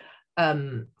bring,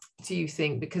 do you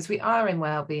think? Because we are in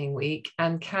Wellbeing Week,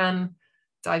 and can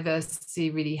diversity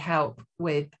really help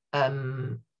with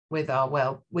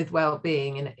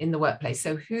well-being in the workplace?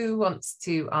 So who wants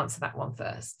to answer that one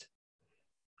first?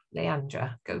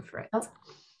 Leandra, go for it.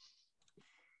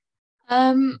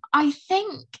 I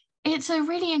think it's a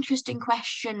really interesting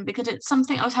question, because it's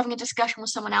something I was having a discussion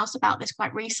with someone else about this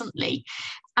quite recently.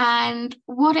 And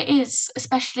what it is,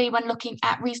 especially when looking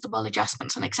at reasonable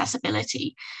adjustments and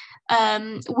accessibility,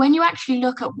 when you actually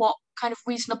look at what kind of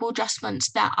reasonable adjustments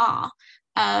there are,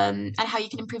 and how you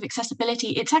can improve accessibility,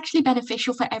 it's actually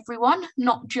beneficial for everyone,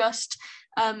 not just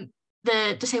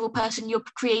the disabled person you're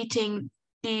creating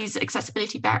these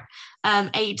accessibility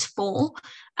aids for.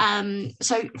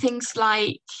 So things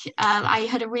like, I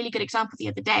had a really good example the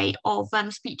other day of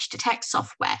speech to text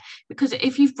software, because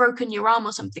if you've broken your arm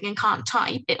or something and can't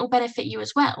type, it'll benefit you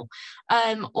as well.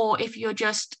 Or if you're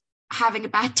just having a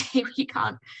bad day where you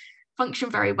can't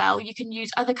function very well, you can use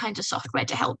other kinds of software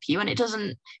to help you. And it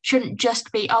shouldn't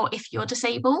just be, oh, if you're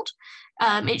disabled.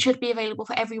 It should be available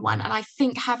for everyone. And I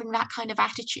think having that kind of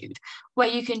attitude, where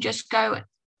you can just go,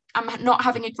 I'm not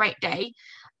having a great day,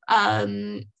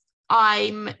 I'm,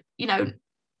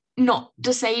 not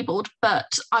disabled, but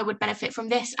I would benefit from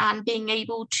this, and being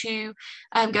able to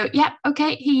go, yeah,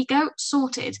 okay, here you go,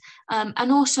 sorted.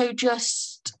 And also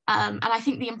just, and I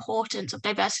think the importance of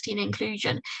diversity and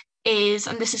inclusion is,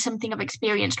 and this is something I've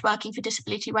experienced working for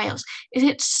Disability Wales, is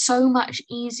it's so much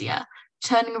easier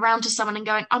turning around to someone and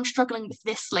going, I'm struggling with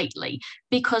this lately,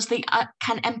 because they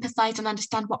can empathise and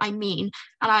understand what I mean.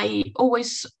 And I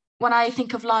always, when I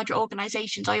think of larger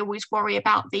organisations, I always worry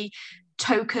about the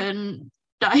token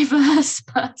diverse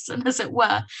person, as it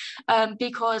were,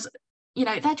 because,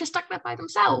 they're just stuck there by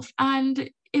themselves. And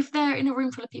if they're in a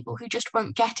room full of people who just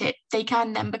won't get it, they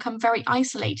can then become very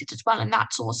isolated as well. And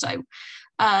that's also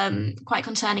quite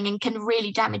concerning, and can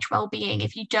really damage well-being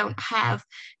if you don't have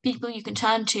people you can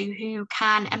turn to who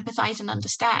can empathise and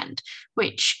understand,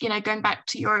 which, going back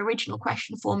to your original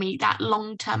question for me, that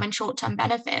long-term and short-term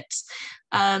benefits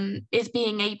is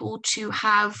being able to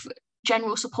have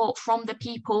general support from the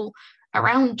people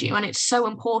around you. And it's so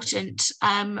important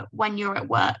when you're at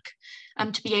work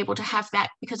to be able to have that,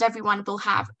 because everyone will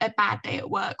have a bad day at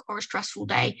work or a stressful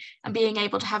day, and being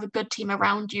able to have a good team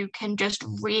around you can just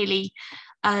really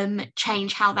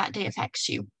change how that day affects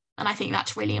you. And I think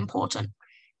that's really important.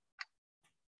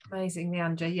 Amazing,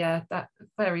 Leandra. Yeah, that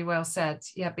very well said.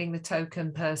 Yeah, being the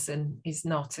token person is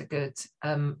not a good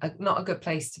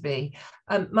place to be.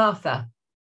 Martha.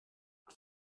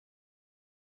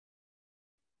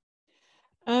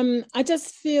 I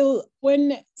just feel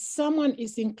when someone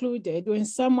is included, when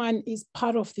someone is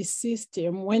part of the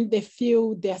system, when they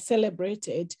feel they're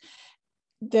celebrated,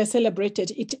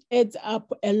 it adds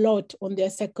up a lot on their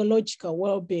psychological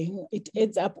well-being. It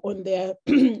adds up on their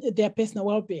personal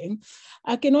well-being.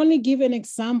 I can only give an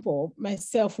example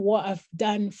myself, what I've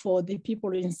done for the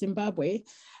people in Zimbabwe,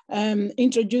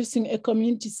 introducing a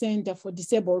community center for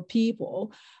disabled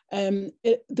people.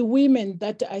 the women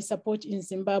that I support in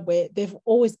Zimbabwe, they've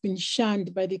always been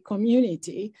shunned by the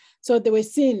community. So they were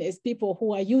seen as people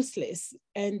who are useless.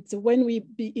 And when we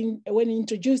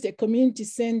introduced a community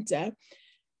center,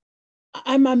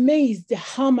 I'm amazed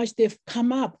how much they've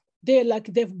come up.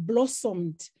 They've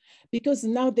blossomed, because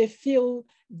now they feel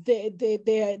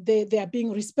they are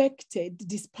being respected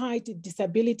despite the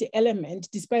disability element,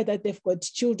 despite that they've got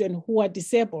children who are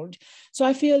disabled. So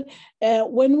I feel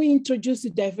when we introduce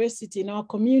diversity in our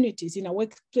communities, in our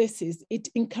workplaces, it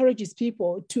encourages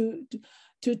people to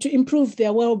improve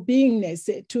their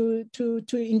well-beingness, to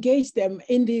engage them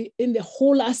in the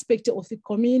whole aspect of the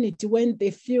community when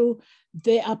they feel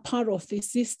they are part of the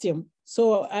system.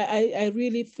 So I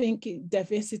really think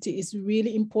diversity is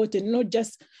really important, not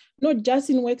just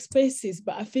in workspaces,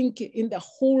 but I think in the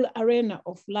whole arena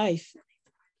of life.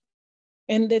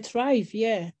 And they thrive,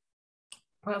 yeah.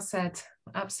 Well said.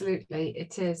 Absolutely,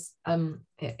 it is.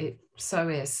 It so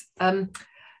is.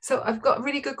 So I've got a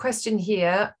really good question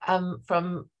here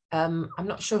from I'm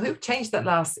not sure who changed that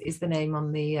last is the name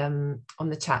on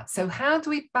the chat. So how do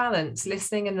we balance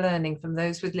listening and learning from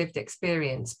those with lived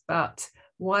experience, but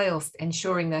whilst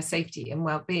ensuring their safety and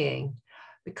well-being?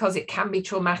 Because it can be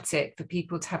traumatic for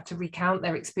people to have to recount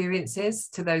their experiences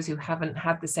to those who haven't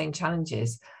had the same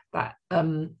challenges.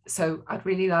 So I'd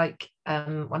really like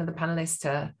one of the panelists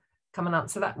to come and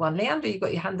answer that one. Leandra, you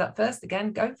got your hand up first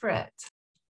again, go for it.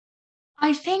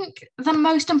 I think the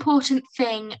most important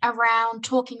thing around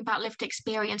talking about lived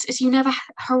experience is you never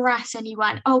harass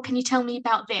anyone. Oh, can you tell me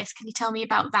about this? Can you tell me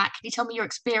about that? Can you tell me your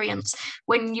experience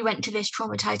when you went to this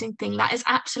traumatizing thing? That is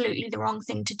absolutely the wrong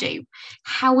thing to do.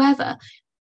 However,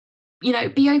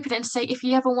 be open and say, if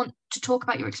you ever want to talk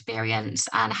about your experience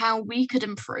and how we could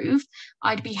improve,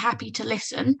 I'd be happy to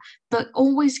listen, but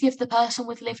always give the person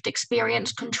with lived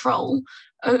experience control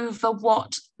over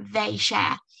what they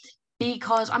share.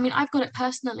 Because, I've got it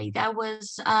personally. There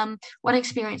was one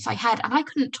experience I had, and I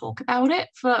couldn't talk about it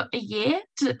for a year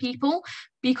to people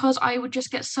because I would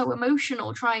just get so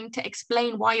emotional trying to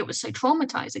explain why it was so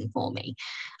traumatizing for me.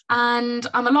 And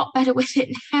I'm a lot better with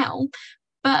it now,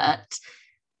 but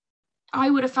I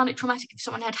would have found it traumatic if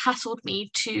someone had hassled me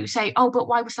to say, oh, but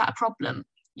why was that a problem?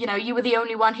 You were the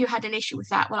only one who had an issue with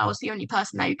that. Well, I was the only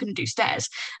person there who couldn't do stairs.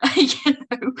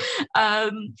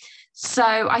 So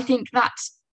I think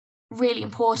that's really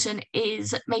important,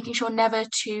 is making sure never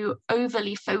to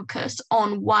overly focus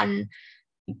on one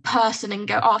person and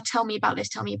go, oh, tell me about this,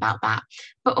 tell me about that.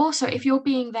 But also, if you're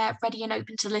being there ready and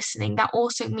open to listening, that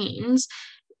also means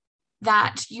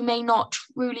that you may not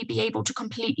truly be able to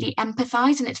completely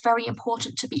empathize. And it's very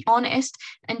important to be honest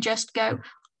and just go,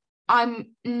 I'm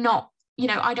not,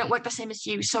 I don't work the same as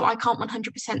you, so I can't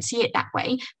 100% see it that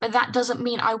way. But that doesn't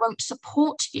mean I won't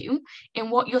support you in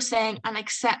what you're saying and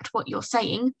accept what you're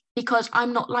saying, because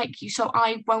I'm not like you, so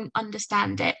I won't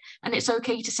understand it. And it's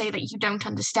okay to say that you don't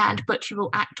understand, but you will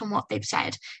act on what they've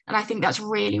said. And I think that's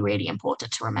really, really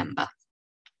important to remember.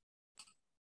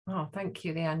 Oh, thank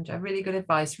you, Leandra. Really good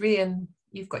advice. Rian,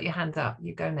 you've got your hand up.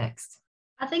 You go next.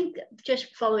 I think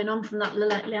just following on from that,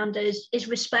 Leandra, is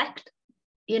respect.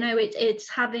 It's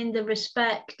having the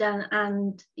respect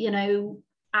and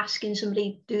asking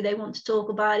somebody, do they want to talk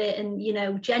about it? And,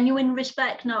 genuine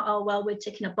respect, not, oh, well, we're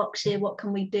ticking a box here, what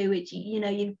can we do? It's,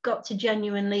 you've got to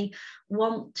genuinely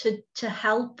want to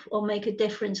help or make a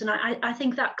difference. And I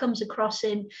think that comes across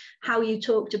in how you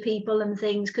talk to people and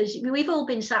things, because we've all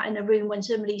been sat in a room when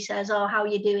somebody says, oh, how are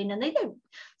you doing? And they don't,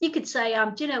 you could say,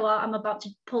 do you know what, I'm about to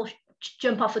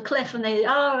jump off a cliff, and they,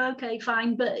 oh, okay,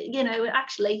 fine, but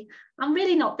actually I'm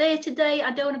really not there today, I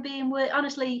don't want to be in work.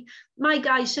 Honestly, my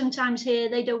guys sometimes here,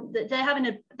 they're having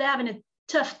a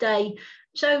tough day,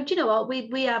 so do you know what,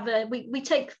 we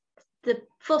take the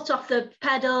foot off the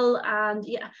pedal, and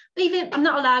even I'm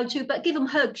not allowed to, but give them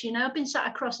hugs. I've been sat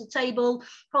across the table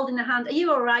holding their hand. Are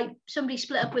you all right? Somebody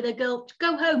split up with a girl,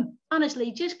 go home.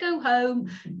 Honestly, just go home.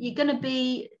 You're going to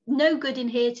be no good in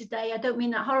here today. I don't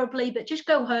mean that horribly, but just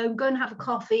go home, go and have a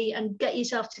coffee and get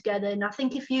yourself together. And I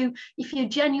think if you're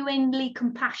genuinely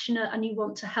compassionate and you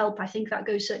want to help, I think that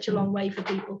goes such a long way for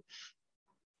people.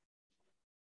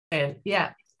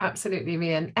 Yeah, absolutely,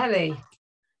 Rian. Ellie.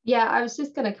 Yeah, I was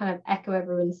just going to kind of echo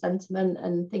everyone's sentiment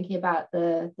and thinking about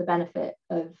the benefit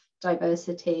of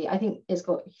diversity. I think it's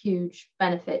got huge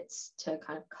benefits to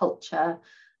kind of culture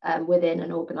within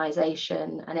an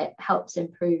organization, and it helps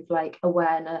improve like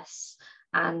awareness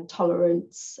and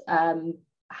tolerance,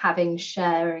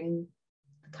 sharing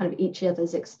kind of each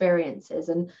other's experiences.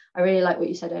 And I really like what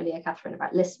you said earlier, Catherine,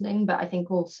 about listening, but I think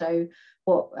also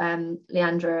what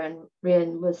Leandra and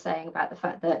Rian was saying about the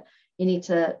fact that you need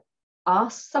to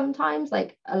ask sometimes.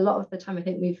 Like a lot of the time, I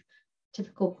think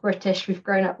typical British, we've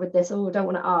grown up with this, oh, I don't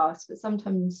want to ask, but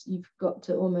sometimes you've got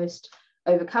to almost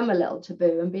overcome a little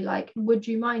taboo and be like, would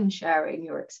you mind sharing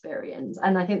your experience?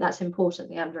 And I think that's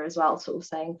important, Leandra, as well, sort of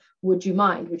saying, would you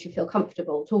mind, would you feel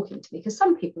comfortable talking to me? Because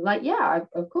some people are like, yeah,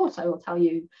 of course I will tell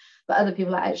you, but other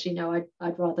people are actually, no,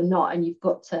 I'd rather not. And you've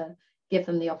got to give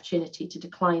them the opportunity to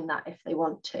decline that if they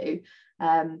want to.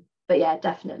 But yeah,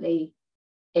 definitely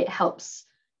it helps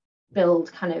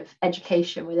build kind of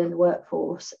education within the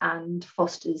workforce and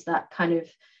fosters that kind of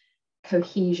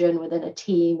cohesion within a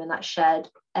team and that shared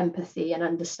empathy and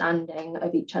understanding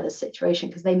of each other's situation,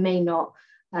 because they may not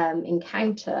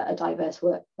encounter a diverse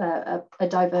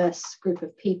group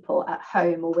of people at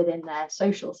home or within their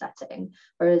social setting,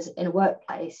 whereas in a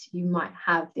workplace you might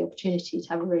have the opportunity to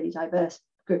have a really diverse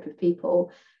group of people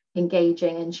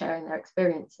engaging and sharing their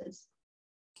experiences.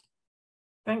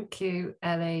 Thank you,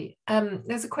 Ellie.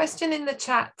 There's a question in the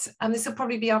chat, and this will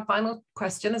probably be our final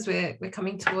question as we're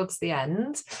coming towards the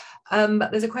end.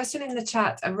 But there's a question in the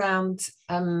chat around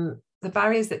the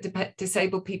barriers that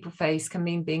disabled people face can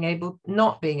mean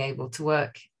not being able to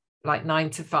work like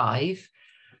 9 to 5.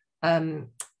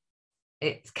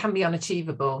 It can be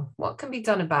unachievable. What can be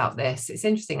done about this? It's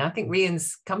interesting. I think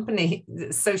Rian's company,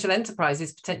 Social Enterprise,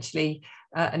 is potentially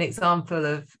an example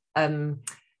of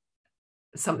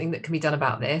something that can be done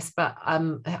about this, but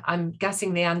I'm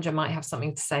guessing Leandra might have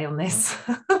something to say on this.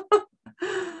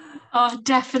 Oh,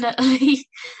 definitely.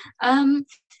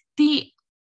 The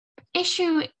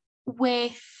issue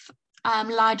with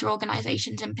larger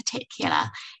organizations in particular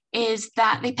is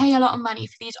that they pay a lot of money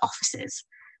for these offices.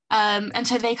 And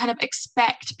so they kind of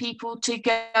expect people to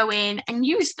go in and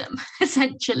use them,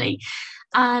 essentially.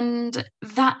 And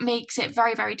that makes it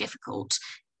very, very difficult.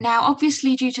 Now,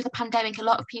 obviously, due to the pandemic, a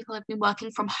lot of people have been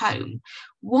working from home.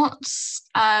 What's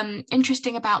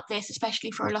interesting about this,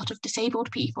 especially for a lot of disabled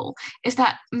people, is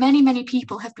that many, many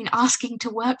people have been asking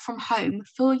to work from home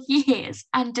for years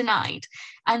and denied.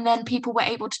 And then people were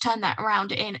able to turn that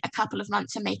around in a couple of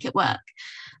months and make it work,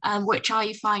 which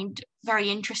I find very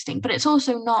interesting. But it's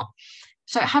also not.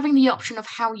 So having the option of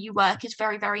how you work is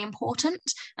very, very important,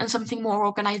 and something more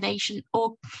organizations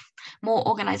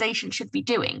should be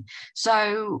doing.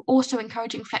 So also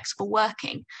encouraging flexible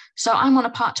working. So I'm on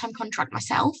a part-time contract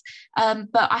myself,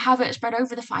 but I have it spread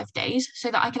over the 5 days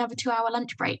so that I can have a 2-hour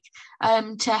lunch break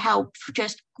to help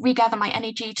just regather my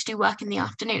energy to do work in the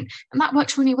afternoon. And that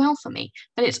works really well for me.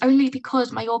 But it's only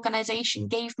because my organization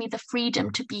gave me the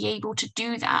freedom to be able to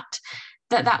do that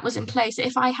was in place.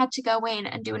 If I had to go in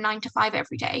and do a 9 to 5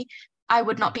 every day, I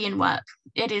would not be in work.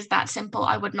 It is that simple.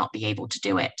 I would not be able to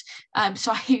do it.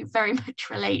 So I very much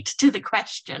relate to the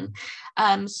question.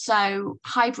 So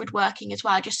hybrid working as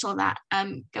well. I just saw that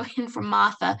go in from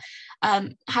Martha,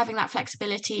 having that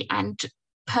flexibility and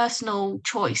personal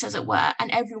choice, as it were, and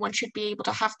everyone should be able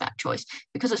to have that choice,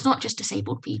 because it's not just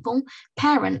disabled people,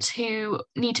 parents who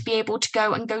need to be able to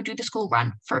go do the school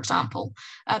run, for example.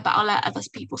 But I'll let other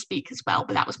people speak as well,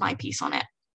 but that was my piece on it.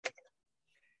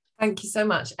 Thank you so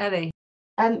much. Ellie?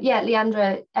 Yeah,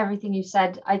 Leandra, everything you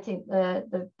said, I think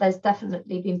there's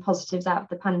definitely been positives out of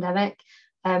the pandemic.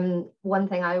 One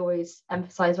thing I always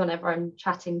emphasize whenever I'm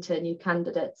chatting to new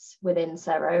candidates within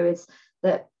Cero is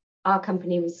that our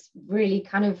company was really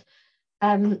kind of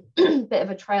bit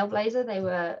of a trailblazer. They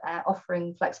were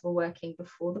offering flexible working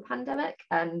before the pandemic,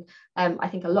 and I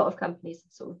think a lot of companies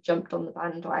have sort of jumped on the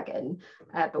bandwagon.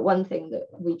 But one thing that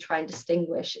we try and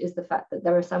distinguish is the fact that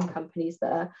there are some companies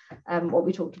that are what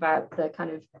we talked about, the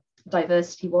kind of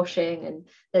diversity washing, and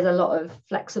there's a lot of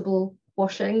flexible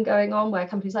washing going on where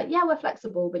companies are like, yeah, we're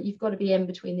flexible, but you've got to be in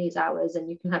between these hours and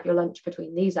you can have your lunch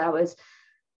between these hours.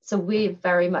 So we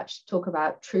very much talk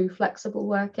about true flexible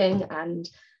working, and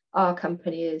our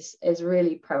company is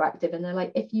really proactive, and they're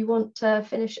like, if you want to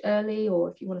finish early,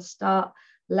 or if you want to start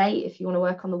late, if you want to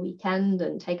work on the weekend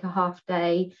and take a half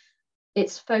day,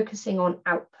 it's focusing on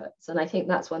outputs. And I think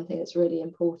that's one thing that's really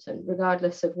important,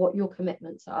 regardless of what your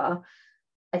commitments are.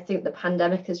 I think the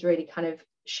pandemic is really kind of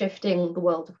shifting the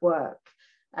world of work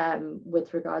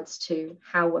with regards to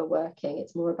how we're working.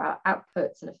 It's more about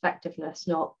outputs and effectiveness,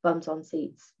 not bums on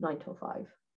seats 9 till 5.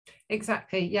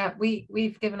 Exactly. Yeah,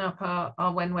 we've given up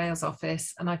our When Wales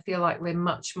office, and I feel like we're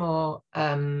much more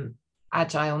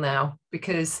agile now,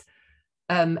 because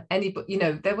anybody,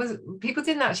 people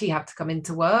didn't actually have to come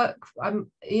into work, and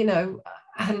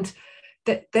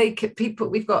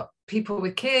we've got people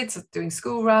with kids doing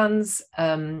school runs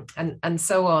and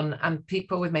so on, and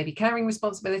people with maybe caring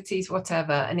responsibilities,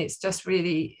 whatever. And it's just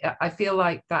really, I feel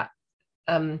like that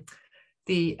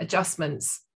the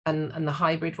adjustments and the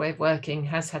hybrid way of working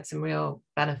has had some real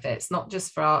benefits, not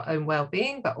just for our own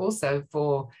well-being, but also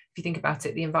for, if you think about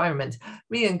it, the environment.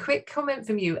 Rhian, quick comment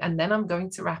from you, and then I'm going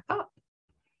to wrap up.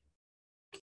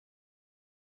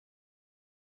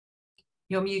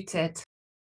 You're muted.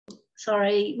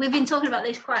 Sorry, we've been talking about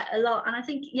this quite a lot, and I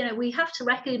think, you know, we have to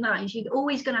recognize you're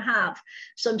always going to have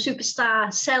some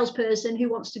superstar salesperson who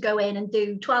wants to go in and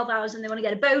do 12 hours and they want to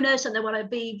get a bonus and they want to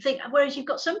be whereas you've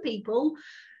got some people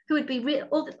who would be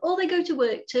all they go to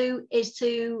work to is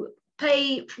to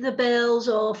pay for the bills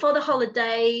or for the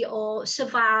holiday or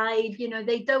survive. You know,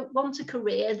 they don't want a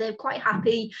career, they're quite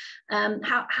happy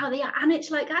how they are. And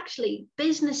it's like, actually,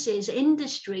 businesses,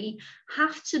 industry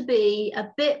have to be a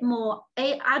bit more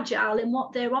agile in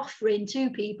what they're offering to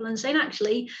people and saying,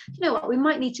 actually, you know what, we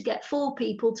might need to get 4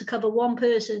 people to cover one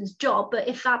person's job, but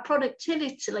if our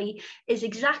productivity is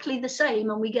exactly the same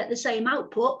and we get the same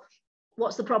output,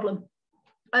 what's the problem?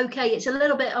 Okay, it's a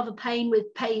little bit of a pain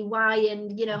with pay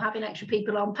and, you know, having extra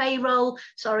people on payroll.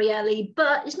 Sorry, Ellie,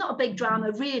 but it's not a big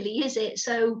drama really, is it?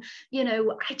 So, you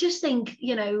know, I just think,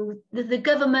 you know, the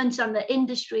government and the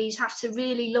industries have to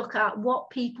really look at what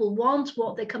people want,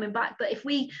 what they're coming back. But if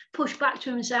we push back to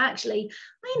them and say, actually,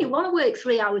 I only want to work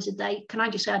 3 hours a day. Can I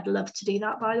just say I'd love to do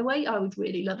that, by the way? I would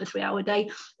really love a 3-hour day.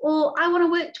 Or I want to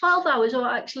work 12 hours, or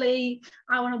actually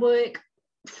I want to work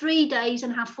 3 days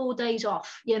and have 4 days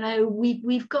off. You know,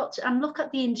 we've got to and look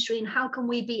at the industry and how can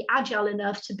we be agile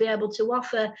enough to be able to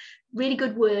offer really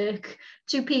good work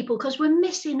to people, because we're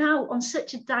missing out on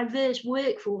such a diverse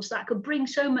workforce that could bring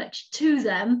so much to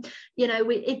them. You know,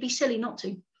 it'd be silly not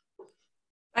to.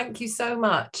 Thank you so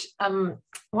much.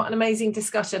 What an amazing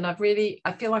discussion. I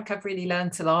feel like I've really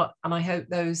learned a lot, and I hope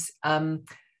those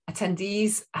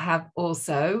attendees have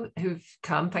also who've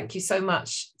come. Thank you so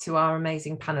much to our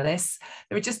amazing panelists.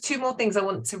 There are just 2 more things I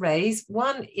want to raise.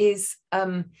 One is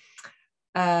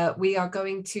we are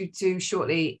going to do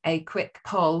shortly a quick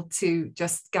poll to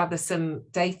just gather some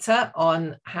data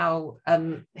on how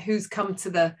who's come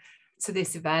to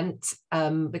this event,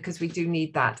 because we do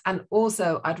need that. And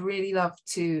also I'd really love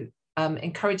to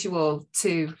encourage you all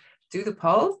to do the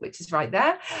poll, which is right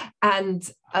there. And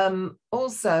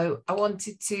also I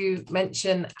wanted to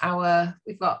mention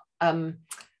we've got our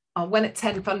When at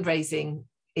 10 fundraising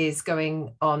is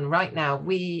going on right now.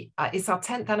 It's our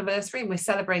 10th anniversary, and we're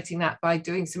celebrating that by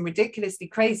doing some ridiculously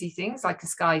crazy things like a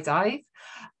skydive,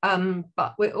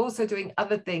 but we're also doing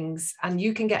other things, and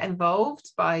you can get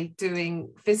involved by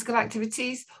doing physical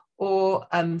activities or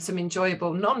some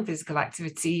enjoyable non-physical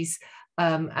activities,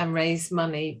 and raise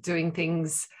money doing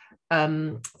things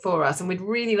for us. And we'd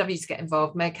really love you to get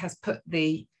involved. Meg has put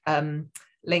the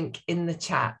link in the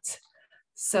chat.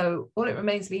 So all it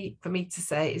remains for me to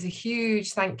say is a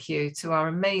huge thank you to our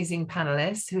amazing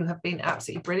panelists who have been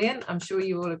absolutely brilliant. I'm sure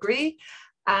you all agree.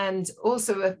 And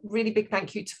also a really big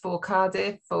thank you to For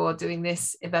Cardiff for doing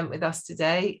this event with us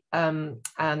today, and,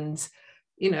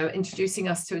 you know, introducing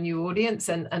us to a new audience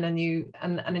and a new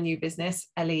business,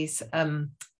 Ellie's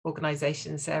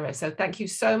organisation, Sarah. So thank you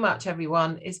so much,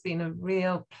 everyone. It's been a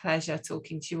real pleasure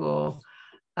talking to you all.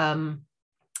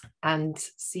 And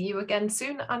see you again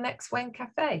soon at our next When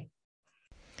Cafe.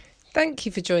 Thank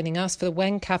you for joining us for the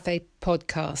When Cafe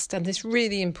podcast and this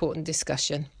really important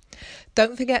discussion.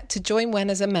 Don't forget to join When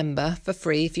as a member for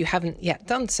free if you haven't yet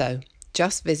done so.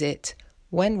 Just visit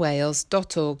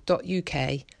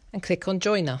whenwales.org.uk and click on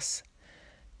Join Us.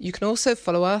 You can also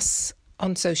follow us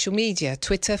on social media,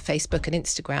 Twitter, Facebook and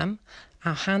Instagram.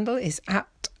 Our handle is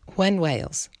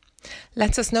 @WhenWales.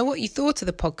 Let us know what you thought of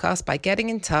the podcast by getting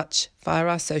in touch via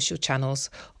our social channels,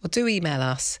 or do email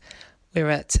us. We're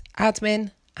at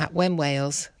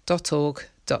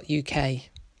admin@whenwales.org.uk.